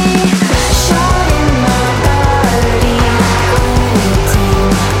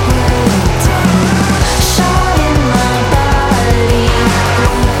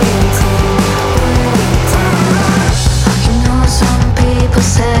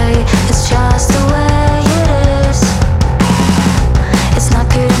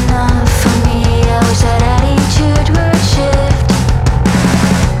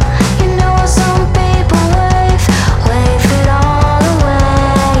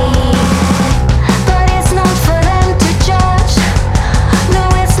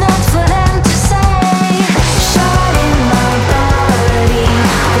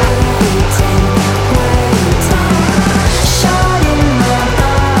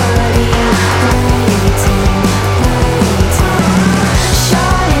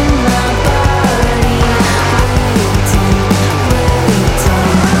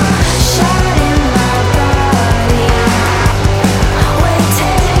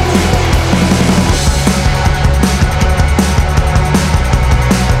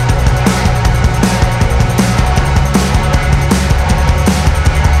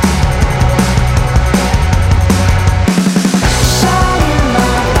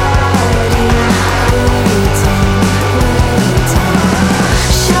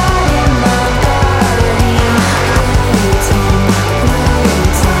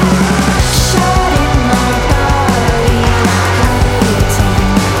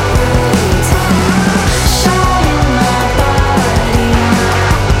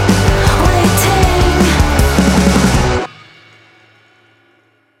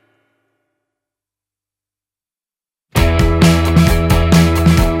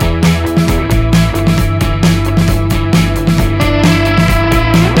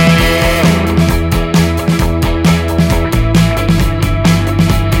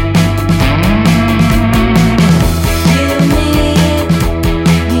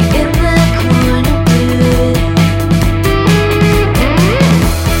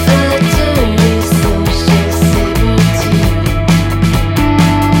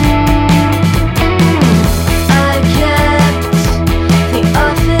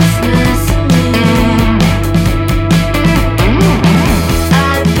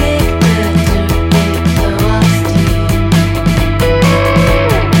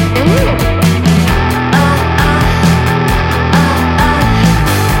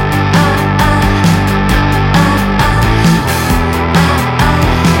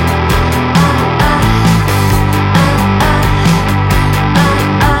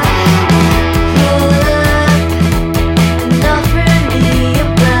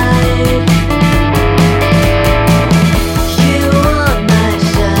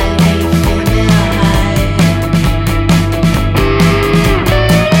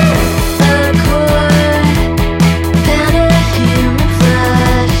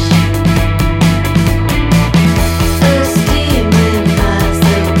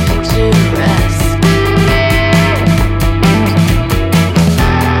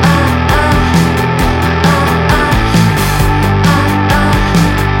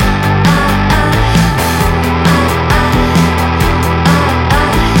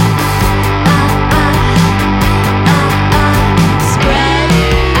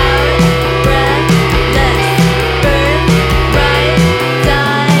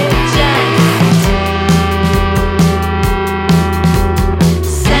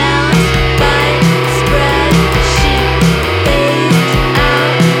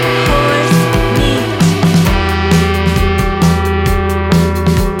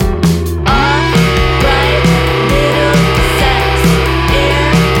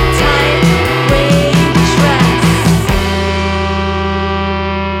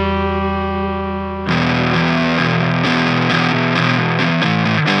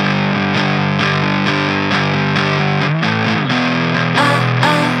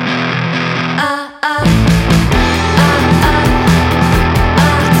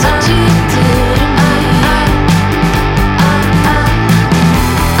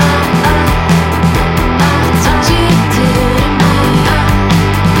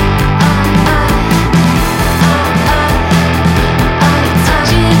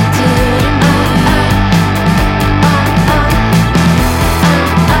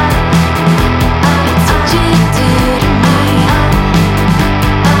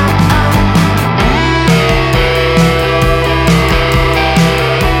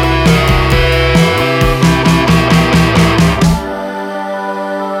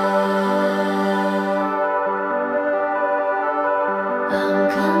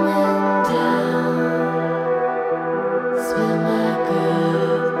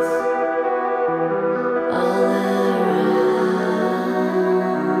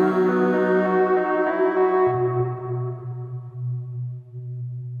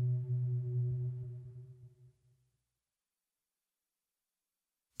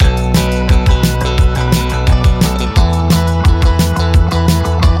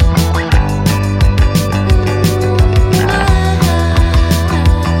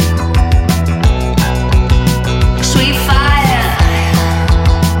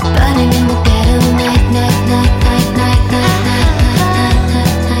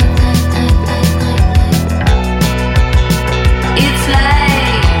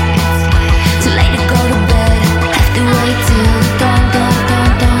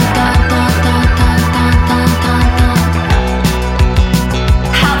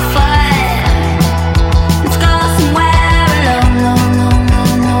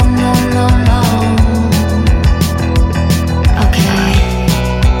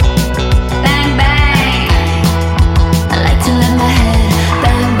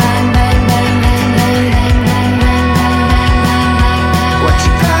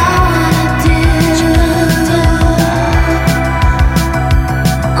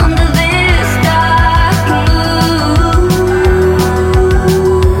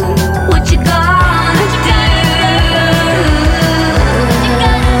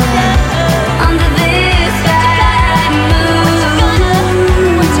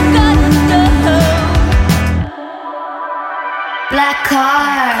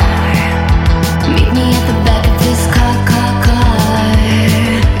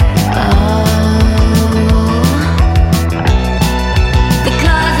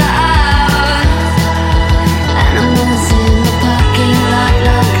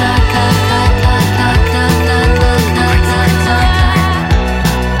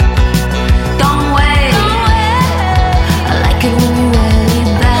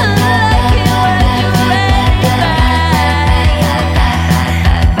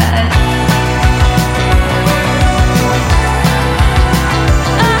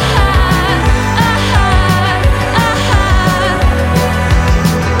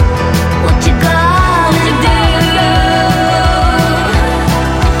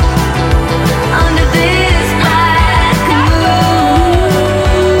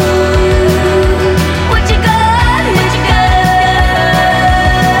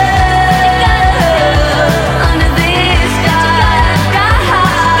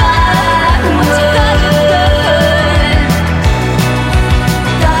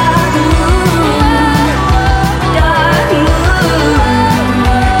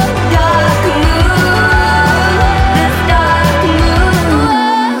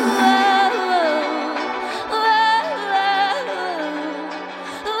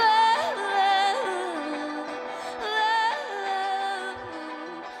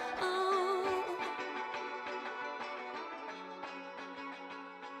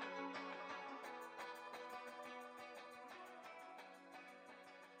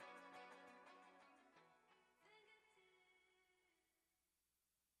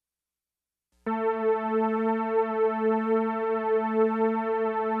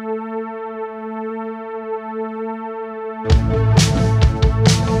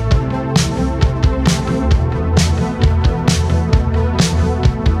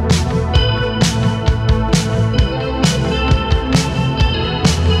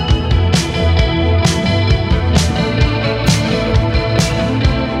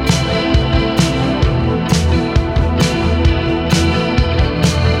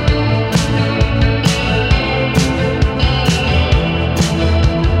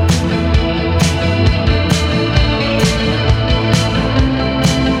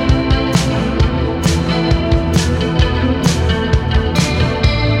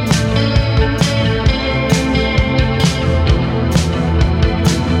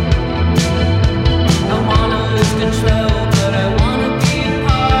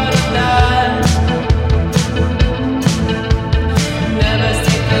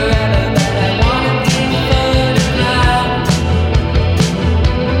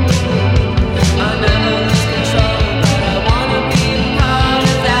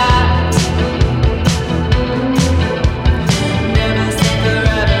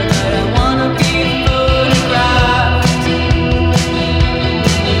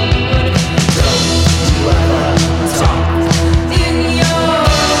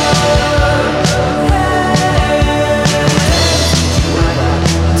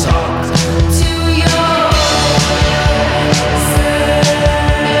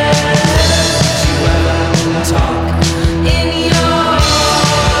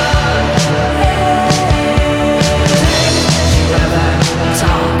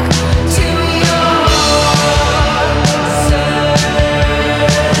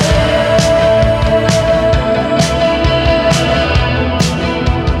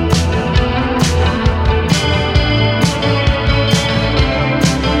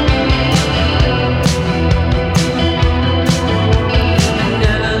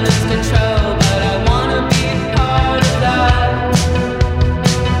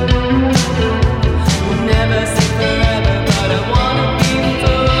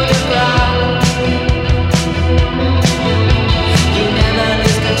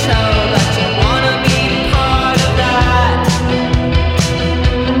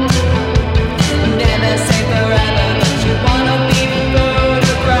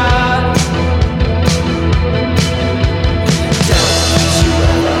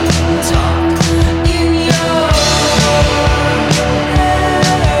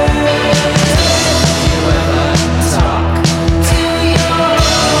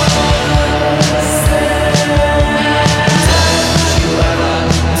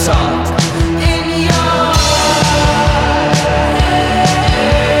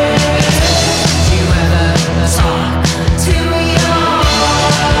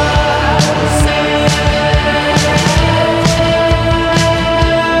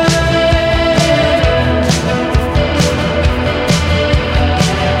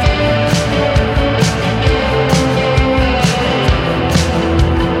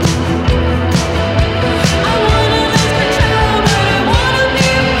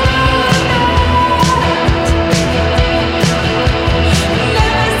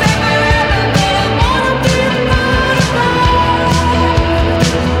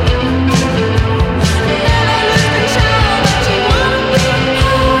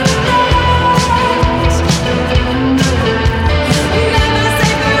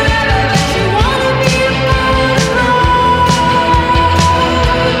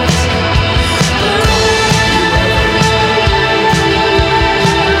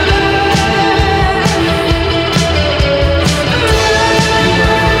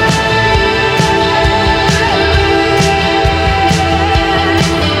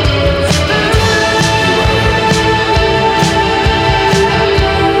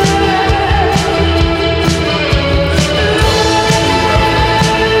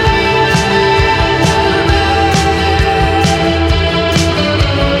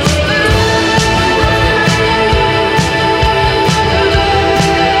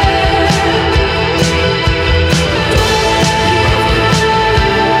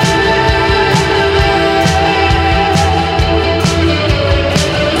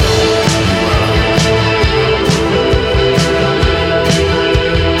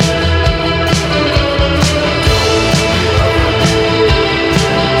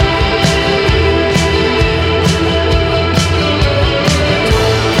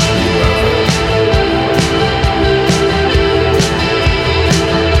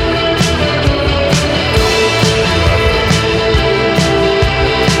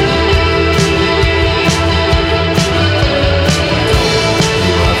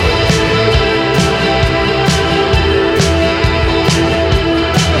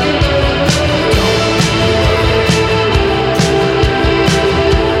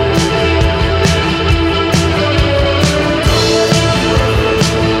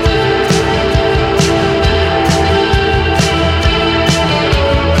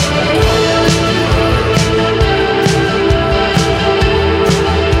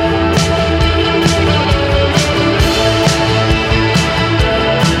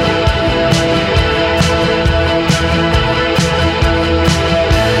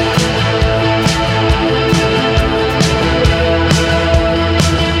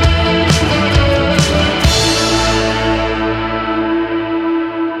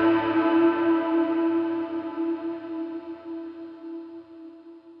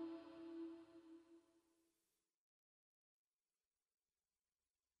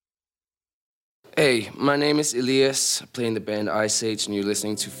Hey, my name is Elias, playing the band Ice Age, and you're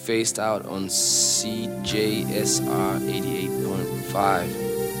listening to Phased Out on CJSR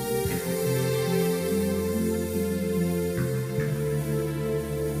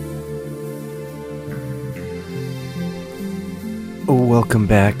Welcome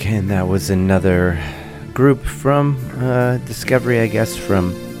back, and that was another group from Discovery, I guess,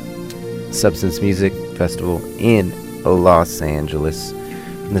 from Substance Music Festival in Los Angeles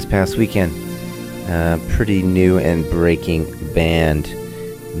from this past weekend. Pretty new and breaking band.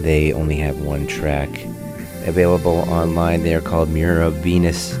 They only have one track available online. They're called Mirror of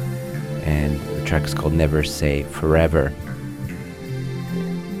Venus, and the track is called Never Say Forever.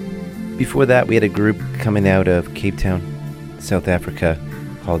 Before that, we had a group coming out of Cape Town, South Africa,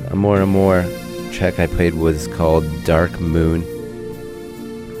 called Amor. The track I played was called Dark Moon.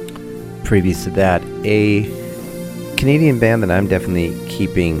 Previous to that, a Canadian band that I'm definitely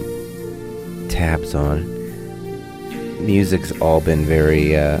keeping tabs on. Music's all been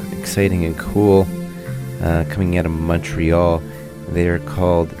very exciting and cool. Coming out of Montreal, they're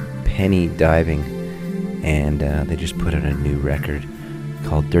called Penny Diving, and they just put out a new record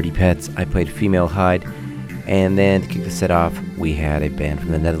called Dirty Pets. I played Female Hide, and then to kick the set off, we had a band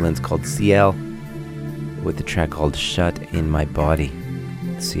from the Netherlands called CIEL with the track called Shut in My Body.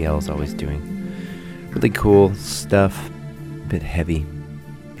 CIEL is always doing really cool stuff, a bit heavy.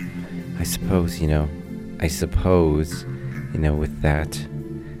 I suppose, with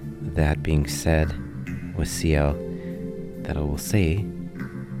that being said, with CIEL, that I will say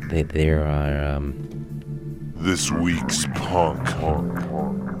that there are, this week's punk.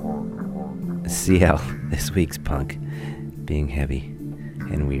 CIEL, this week's punk, being heavy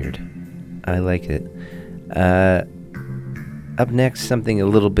and weird. I like it. Up next, something a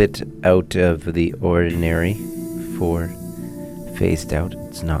little bit out of the ordinary for Phased Out.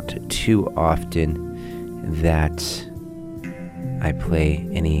 It's not too often that I play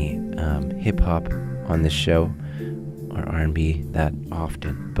any hip-hop on this show, or R&B that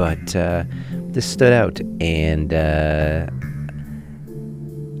often, but this stood out, and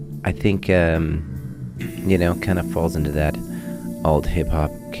I think, kind of falls into that alt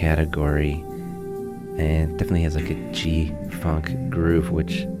hip-hop category, and definitely has like a G-funk groove,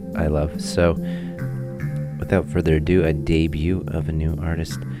 which I love. So without further ado, a debut of a new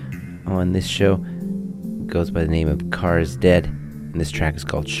artist on this show goes by the name of CASISDEAD, and this track is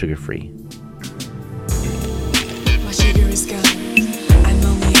called Sugar Free. My sugar is gone, I'm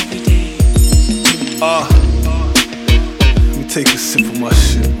lonely every day. Let me take a sip of my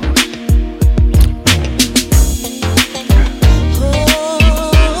shit.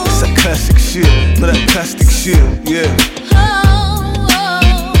 It's that classic shit, not that plastic shit, yeah.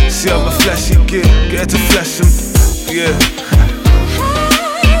 See how my flashy get her to flash him, yeah.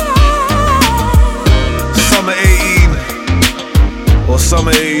 Summer 18 or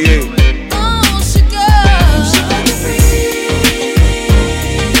summer 88.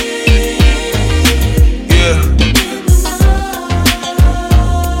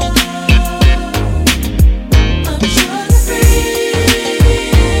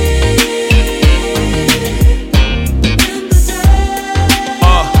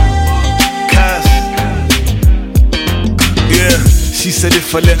 She said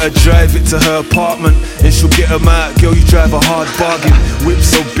if I let her drive it to her apartment, and she'll get him out. Girl, you drive a hard bargain. Whip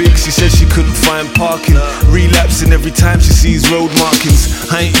so big, she said she couldn't find parking. Relapsing every time she sees road markings.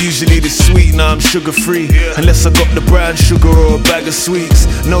 I ain't usually this sweet, now I'm sugar free, unless I got the brown sugar or a bag of sweets.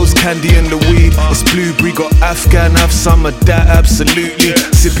 Nose candy and the weed, it's blueberry. Got Afghan, have some of that, absolutely.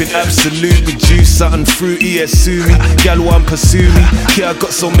 Sipping absolute with juice, something fruity, yeah, sue me. Gal want pursue me, yeah, I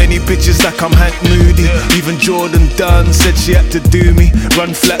got so many bitches like I'm Hank Moody. Even Jordan Dunn said she had to do me.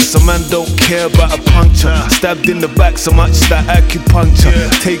 Run flat, so man don't care about a puncture. Stabbed in the back so much that acupuncture.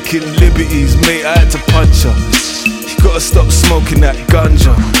 Taking liberties, mate, I had to punch her. You gotta stop smoking that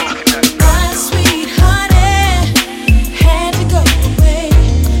ganja. My sweet honey had to go away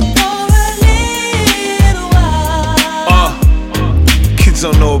for a little while. Kids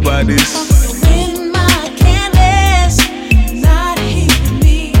don't know about this. When my candy's not hitting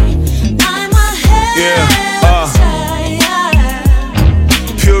me, I'm a head. Yeah,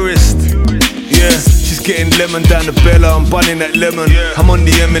 purist, yeah. She's getting lemon down the bella, I'm bunning that lemon. I'm on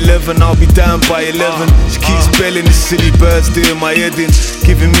the M11, I'll be down by 11. She keeps belling the silly birds doing my head in.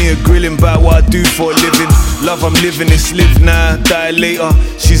 giving me a grilling about what I do for a living. Love, I'm living this, live now, die later.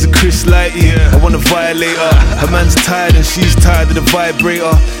 She's a Chris Lighty, I wanna violate her. Her man's tired and she's tired of the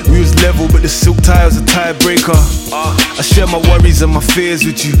vibrator. We was level, but the silk tie was a tiebreaker. I share my worries and my fears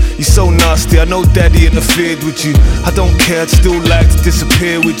with you. You're so nasty, I know daddy interfered with you. I don't care, I'd still like to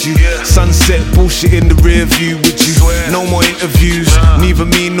disappear with you. Sunset, bullshit in the rear view with you. No more interviews, neither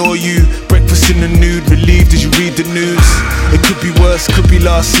me nor you. Breakfast in the nude, relieved as you read the news. It could be worse, could be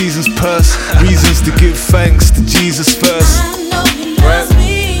last season's purse. Reasons to give thanks to Jesus first. I know he loves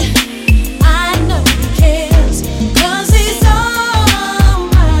me, I know he cares, 'cause he's all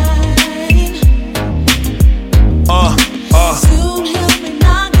mine. Soon he'll be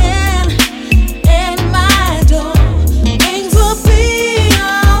knocking at my door. Things will be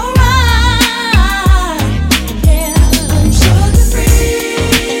alright. Yeah, I'm sugar free.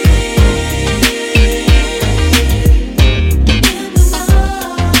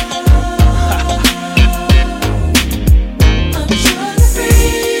 I'm sugar free.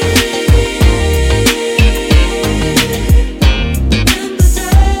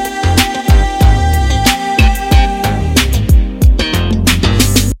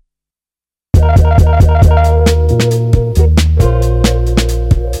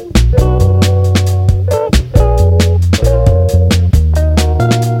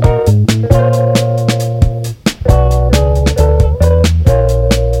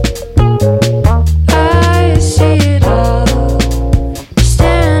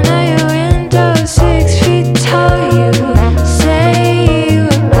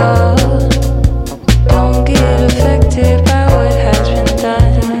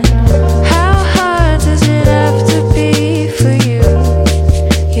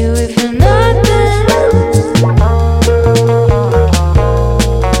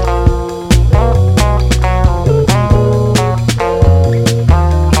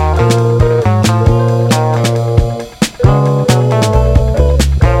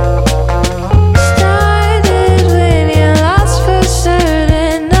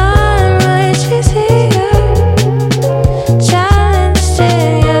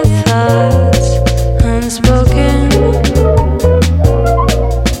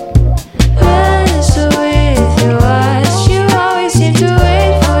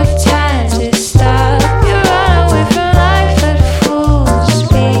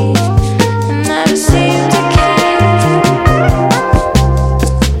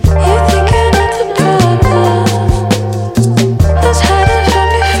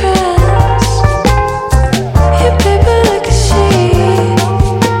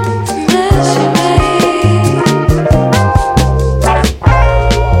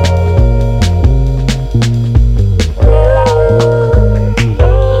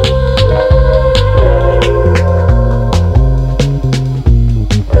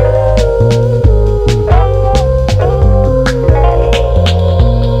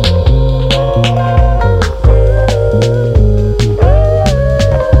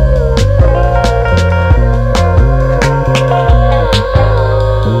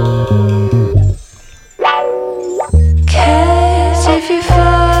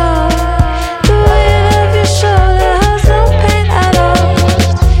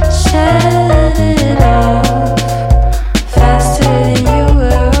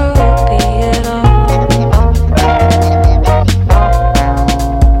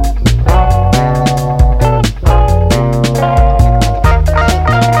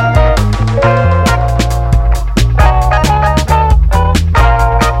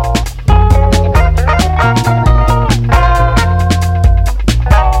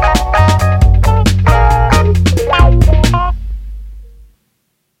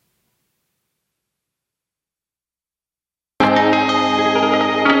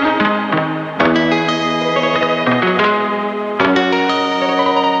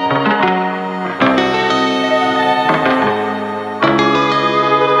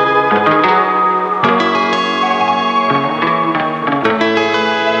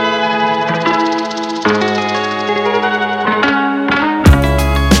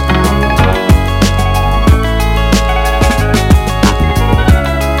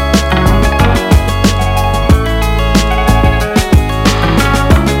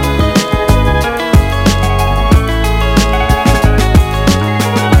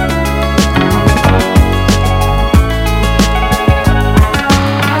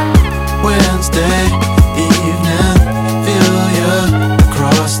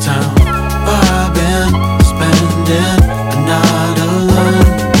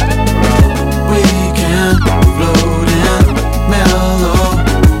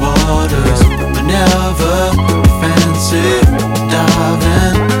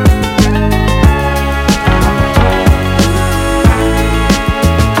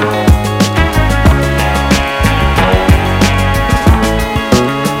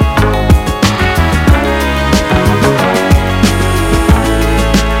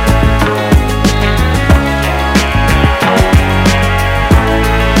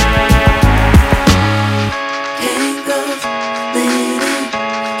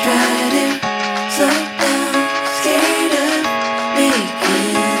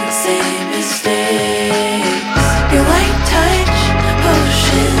 same mistakes. Your white touch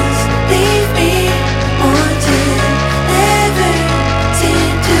potions leave me wanting, never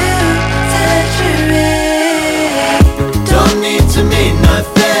seem to saturate. Don't need to mean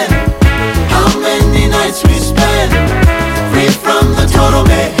nothing. How many nights we spend free from the total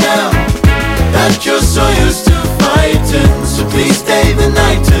mayhem that you're so used to fighting. So please stay the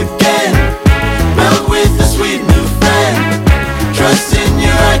night again. Melt with a sweet new friend. Trust in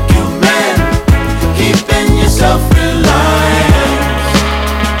your acumen.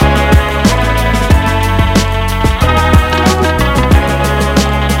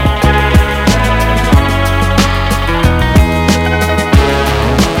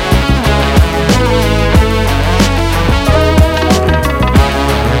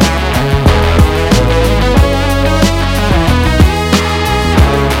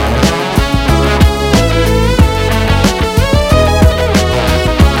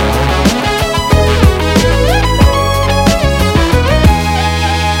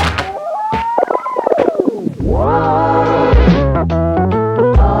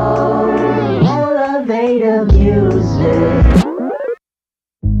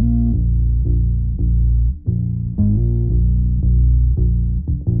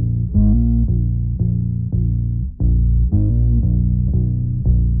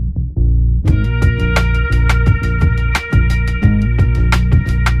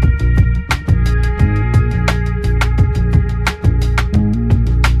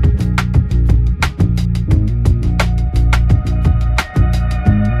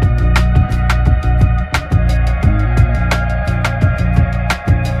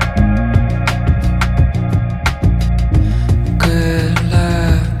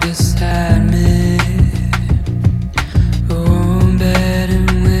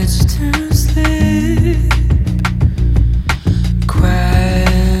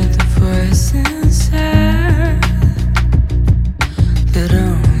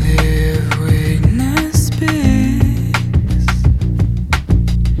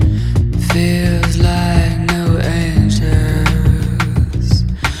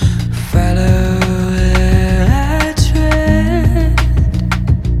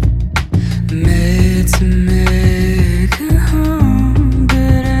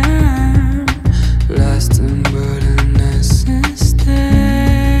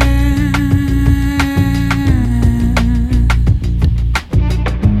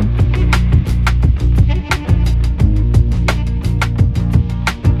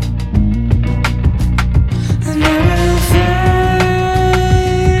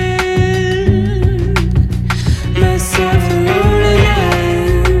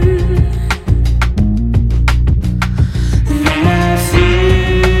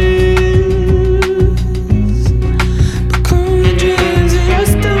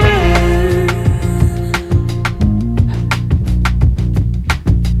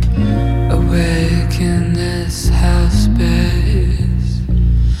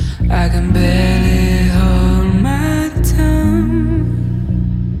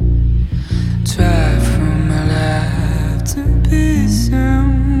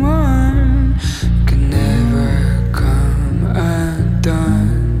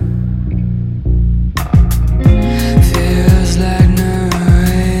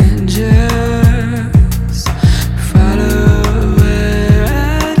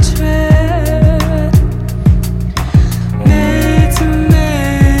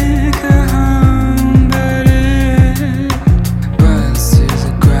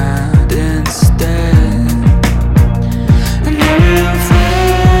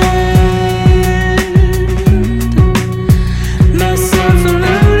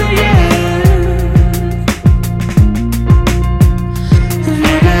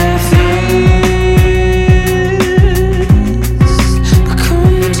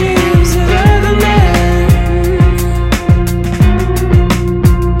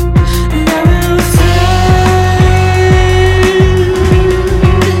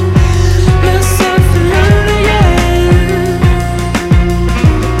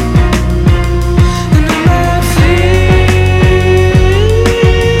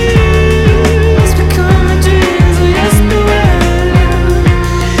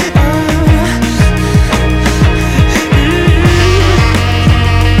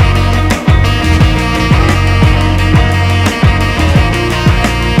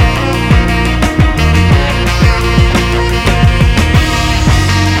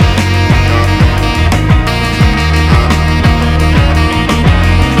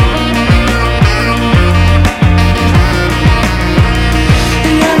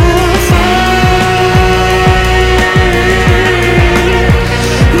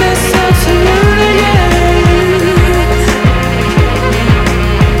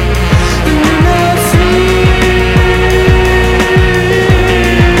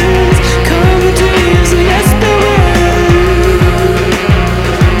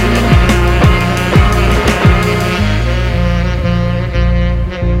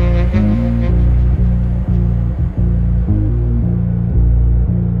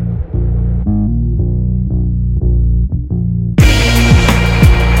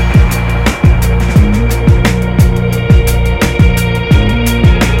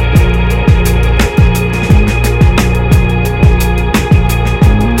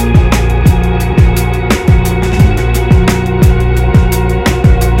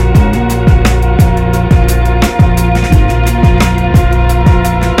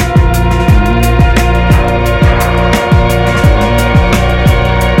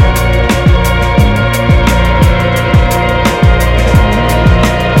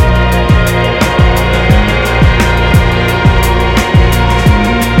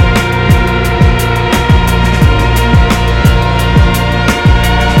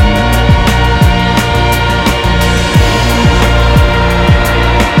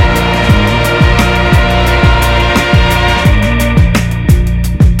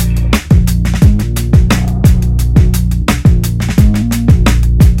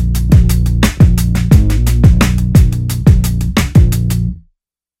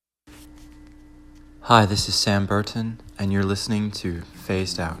 Hi, this is Sam Burton, and you're listening to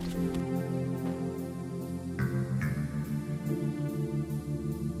Phased Out.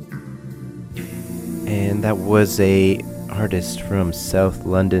 And that was a artist from South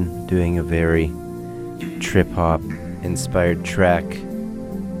London doing a very trip-hop inspired track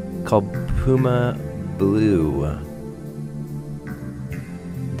called Puma Blue.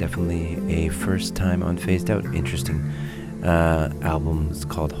 Definitely a first time on Phased Out. Interesting. Album is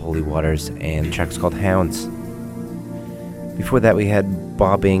called Holy Waters, and the track is called Hounds. Before that, we had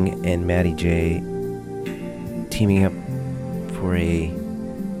Bobbing and Matty J teaming up for a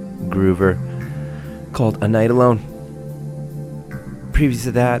groover called A Night Alone. Previous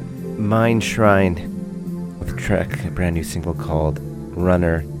to that, Mind Shrine with a track, a brand new single called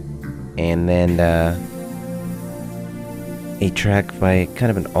Runner, and then a track by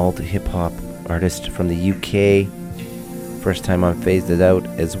kind of an alt hip hop artist from the UK. First time on Phased Out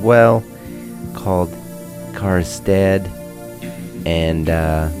as well, called CASISDEAD, and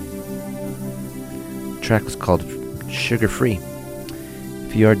track was called Sugar Free.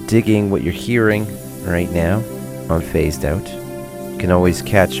 If you are digging what you're hearing right now on Phased Out, you can always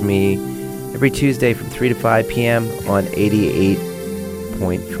catch me every Tuesday from 3 to 5 p.m. on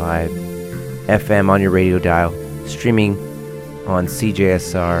 88.5 FM on your radio dial, streaming on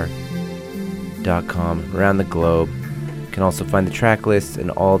CJSR.com around the globe. You can also find the track list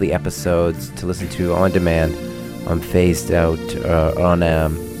and all the episodes to listen to on demand on Phased Out. Phased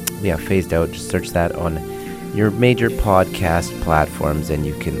Out. Just search that on your major podcast platforms, and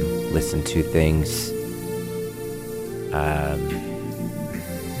you can listen to things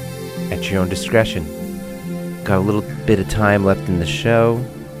at your own discretion. Got a little bit of time left in the show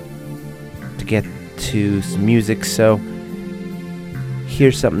to get to some music, so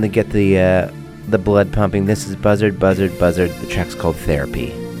here's something to get the blood pumping. This is Buzzard. The track's called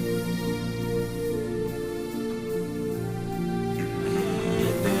Therapy.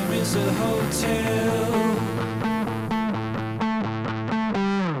 There is a hotel,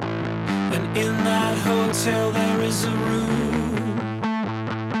 and in that hotel there is a room,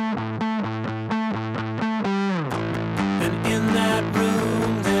 and in that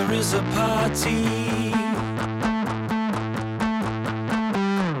room there is a party.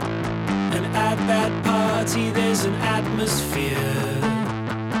 At that party there's an atmosphere.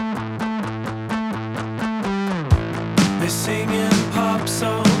 They're singing pop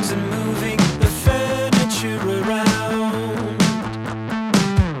songs and moving the furniture around.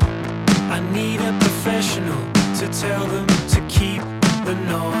 I need a professional to tell them to keep the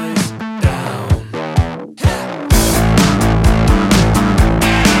noise down.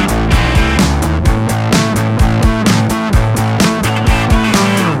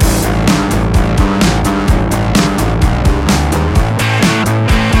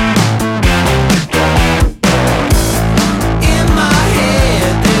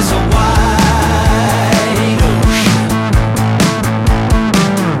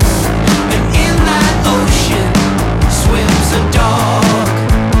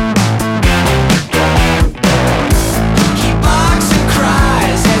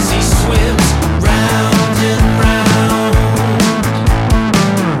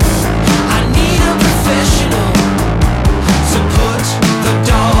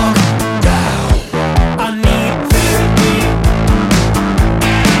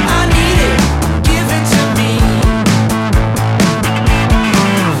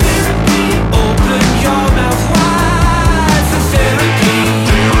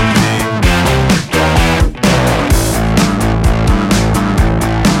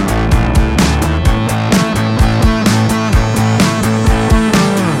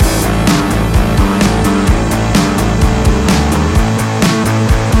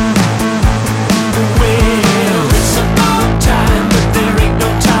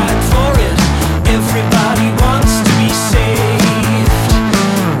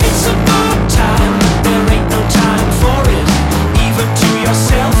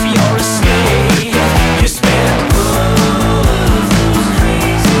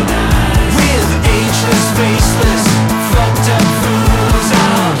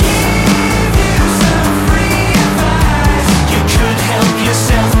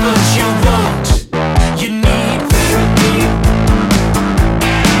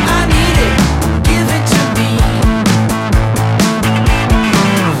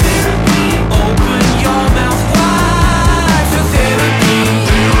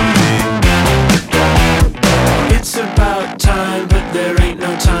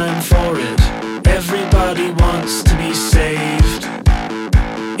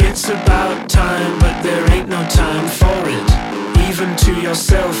 time, but there ain't no time for it. Even to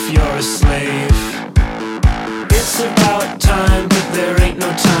yourself, you're a slave. It's about time, but there ain't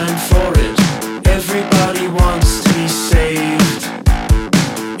no time for it. Everybody wants to be saved.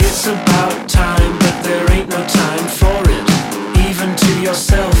 It's about time, but there ain't no time for it. Even to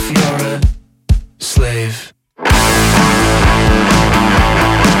yourself, you're a slave.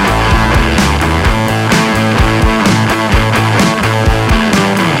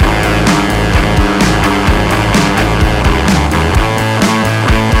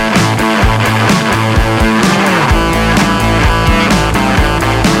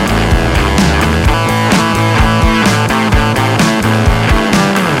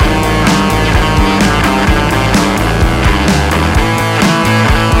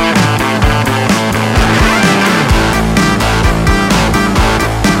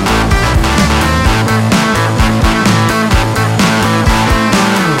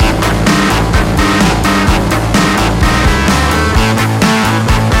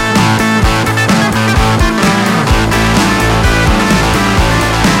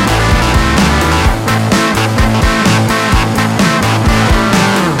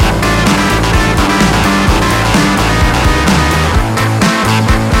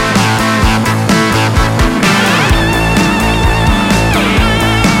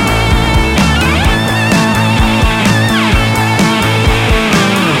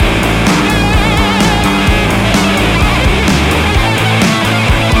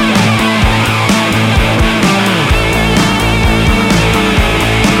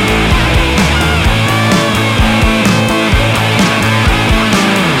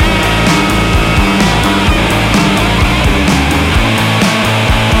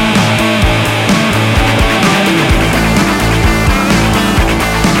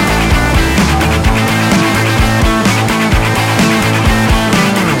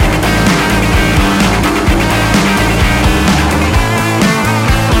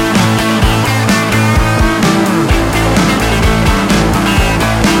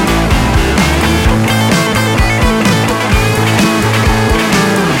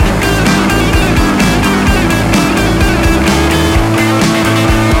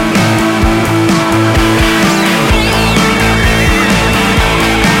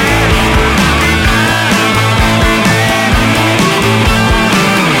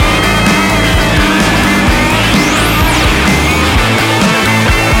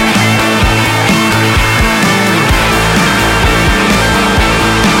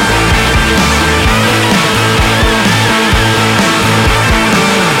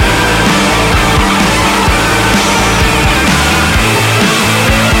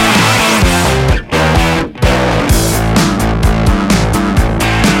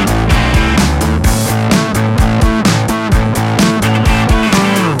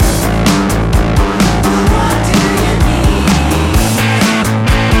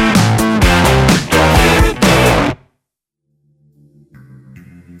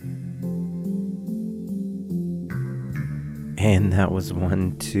 And that was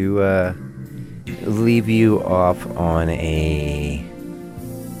one to leave you off on a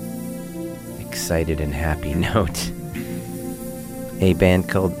excited and happy note. A band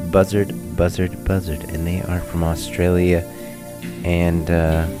called Buzzard, and they are from Australia, and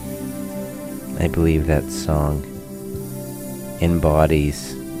I believe that song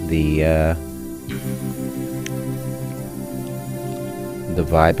embodies the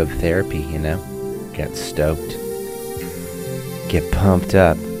vibe of therapy, you know? Get stoked. Get pumped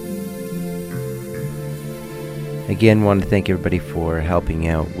up. Again, want to thank everybody for helping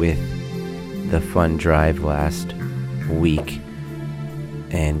out with the fun drive last week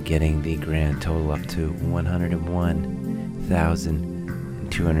and getting the grand total up to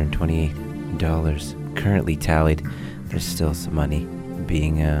 $101,228 currently tallied. There's still some money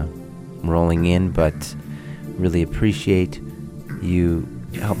being rolling in, but really appreciate you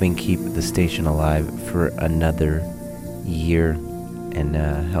helping keep the station alive for another year and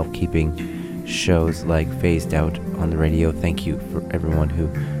help keeping shows like Phased Out on the radio. Thank you for everyone who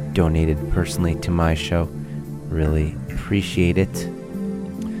donated personally to my show. Really appreciate it.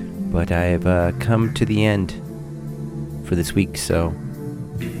 But I've come to the end for this week, so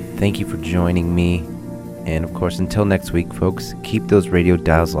thank you for joining me. And of course, until next week, folks, keep those radio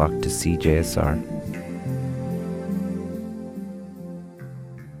dials locked to CJSR